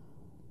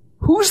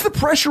 Who's the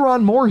pressure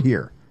on more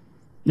here?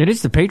 It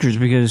is the Patriots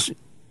because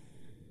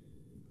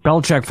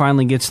Belichick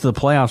finally gets to the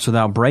playoffs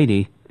without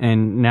Brady,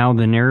 and now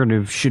the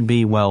narrative should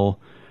be, well,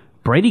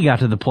 Brady got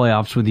to the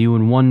playoffs with you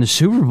and won the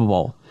Super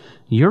Bowl.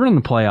 You're in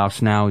the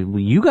playoffs now.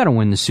 You got to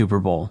win the Super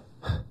Bowl.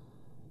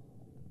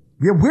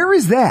 Yeah, where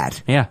is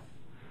that? Yeah.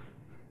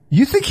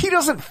 You think he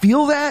doesn't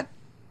feel that?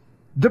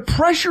 The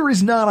pressure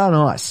is not on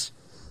us.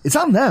 It's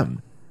on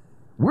them.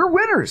 We're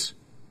winners.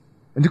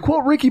 And to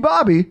quote Ricky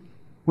Bobby,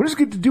 winners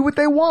get to do what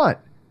they want.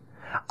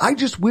 I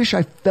just wish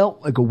I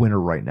felt like a winner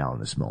right now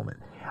in this moment.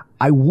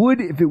 I would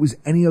if it was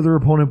any other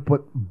opponent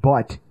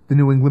but the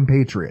New England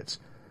Patriots.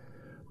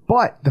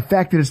 But the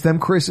fact that it's them,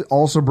 Chris,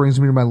 also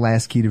brings me to my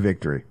last key to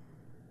victory.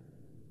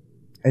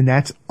 And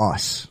that's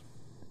us.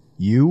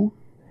 You,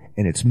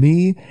 and it's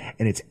me,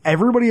 and it's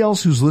everybody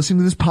else who's listening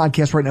to this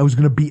podcast right now who's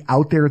going to be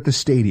out there at the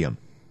stadium.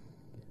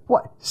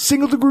 What?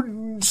 Single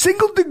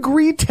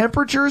degree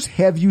temperatures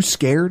have you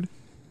scared?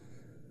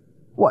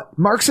 What?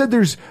 Mark said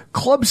there's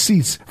club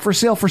seats for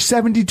sale for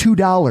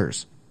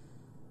 $72.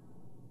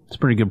 It's a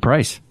pretty good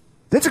price.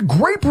 That's a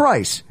great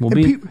price.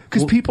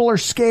 Because people are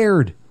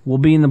scared. We'll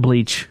be in the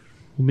bleach.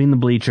 We'll be in the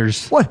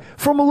bleachers. What?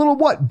 From a little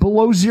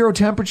below zero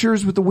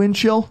temperatures with the wind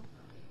chill?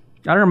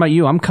 I don't know about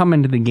you. I'm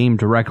coming to the game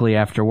directly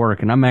after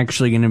work, and I'm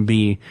actually going to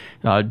be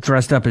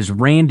dressed up as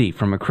Randy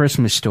from A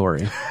Christmas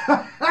Story.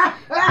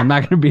 I'm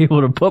not going to be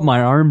able to put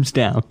my arms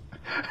down.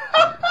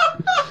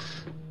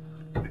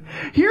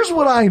 Here's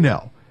what I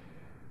know.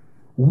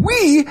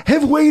 We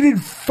have waited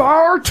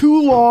far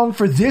too long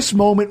for this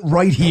moment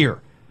right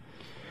here.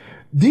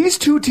 These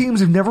two teams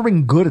have never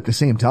been good at the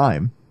same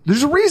time.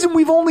 There's a reason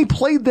we've only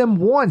played them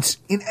once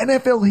in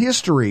NFL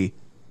history.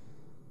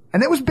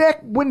 And that was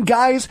back when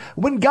guys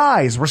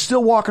were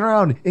still walking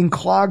around in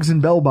clogs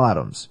and bell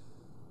bottoms.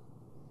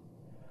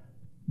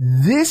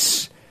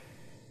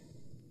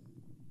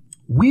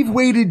 We've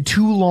waited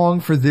too long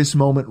for this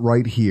moment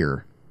right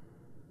here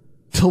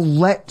to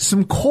let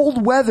some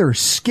cold weather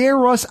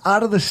scare us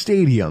out of the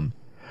stadium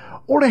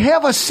or to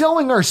have us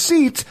selling our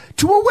seats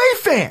to away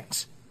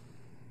fans.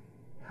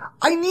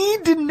 I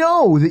need to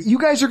know that you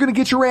guys are going to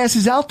get your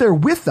asses out there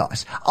with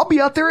us. I'll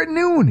be out there at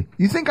noon.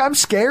 You think I'm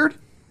scared?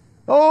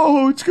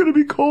 Oh, it's going to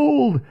be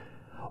cold.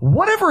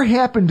 Whatever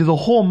happened to the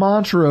whole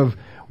mantra of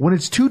when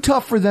it's too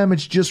tough for them,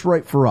 it's just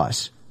right for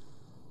us?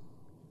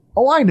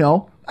 Oh, I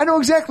know. I know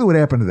exactly what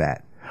happened to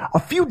that. A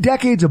few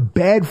decades of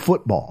bad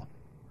football,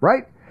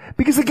 right?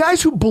 Because the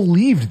guys who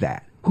believed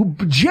that, who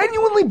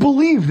genuinely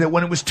believed that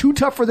when it was too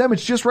tough for them,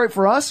 it's just right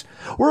for us,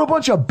 were a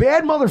bunch of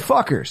bad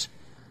motherfuckers.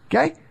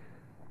 Okay?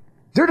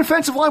 Their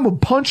defensive line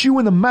would punch you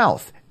in the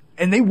mouth,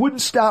 and they wouldn't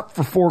stop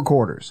for 4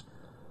 quarters.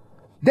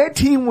 That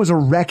team was a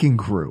wrecking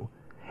crew.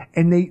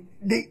 And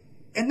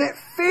that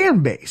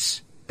fan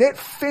base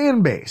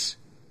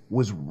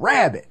was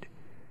rabid.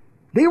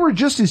 They were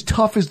just as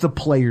tough as the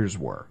players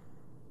were.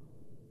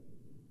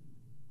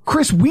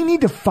 Chris, we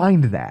need to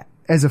find that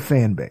as a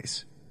fan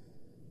base.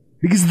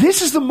 Because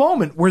this is the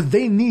moment where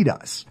they need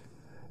us.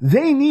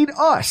 They need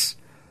us.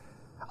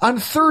 On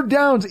third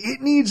downs,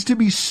 it needs to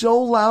be so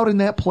loud in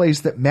that place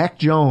that Mac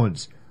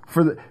Jones,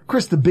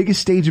 the biggest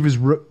stage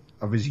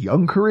of his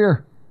young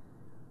career.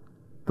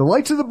 The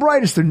lights are the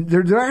brightest. They're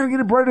not going to get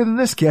it brighter than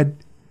this kid.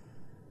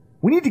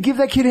 We need to give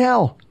that kid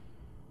hell.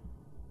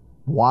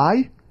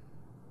 Why?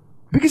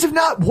 Because if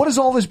not, what has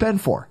all this been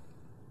for?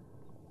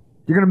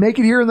 You're going to make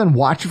it here and then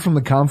watch it from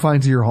the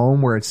confines of your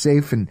home where it's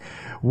safe and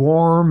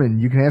warm and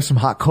you can have some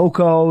hot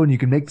cocoa and you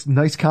can make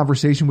nice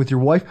conversation with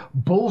your wife?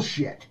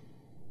 Bullshit.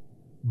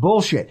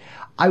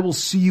 I will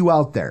see you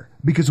out there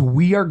because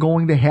we are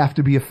going to have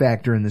to be a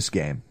factor in this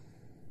game.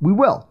 We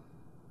will.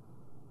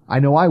 I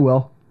know I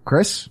will.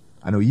 Chris,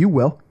 I know you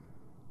will.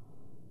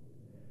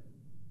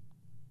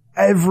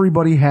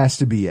 Everybody has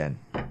to be in.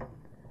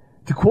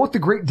 To quote the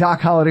great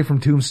Doc Holliday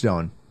from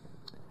Tombstone,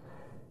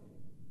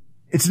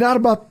 it's not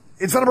about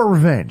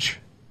revenge.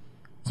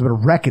 It's about a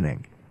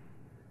reckoning.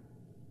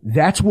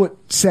 That's what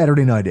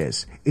Saturday night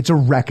is. It's a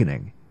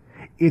reckoning.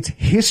 It's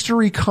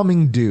history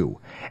coming due.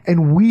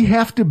 And we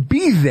have to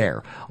be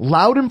there,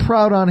 loud and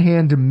proud on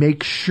hand to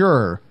make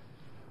sure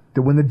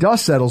that when the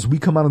dust settles, we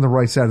come out on the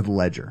right side of the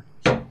ledger.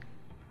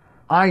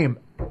 I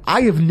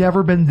have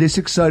never been this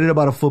excited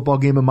about a football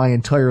game in my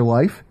entire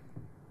life.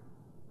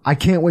 I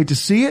can't wait to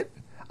see it.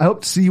 I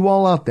hope to see you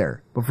all out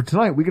there. But for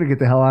tonight, we got to get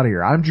the hell out of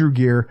here. I'm Drew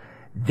Gear.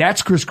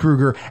 That's Chris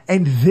Kruger.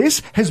 And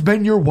this has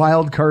been your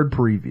WildCard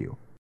preview.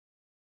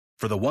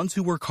 For the ones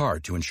who work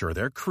hard to ensure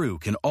their crew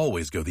can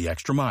always go the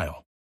extra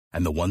mile,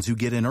 and the ones who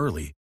get in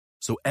early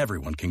so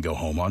everyone can go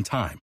home on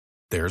time,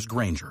 there's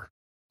Grainger,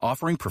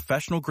 offering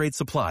professional-grade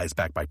supplies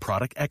backed by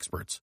product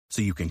experts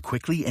so you can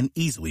quickly and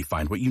easily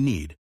find what you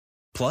need.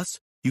 Plus,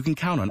 you can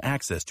count on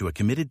access to a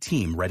committed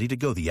team ready to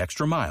go the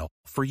extra mile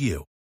for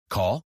you.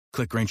 Call,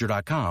 click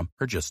Grainger.com,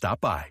 or just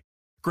stop by.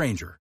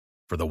 Grainger,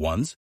 for the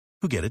ones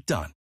who get it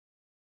done.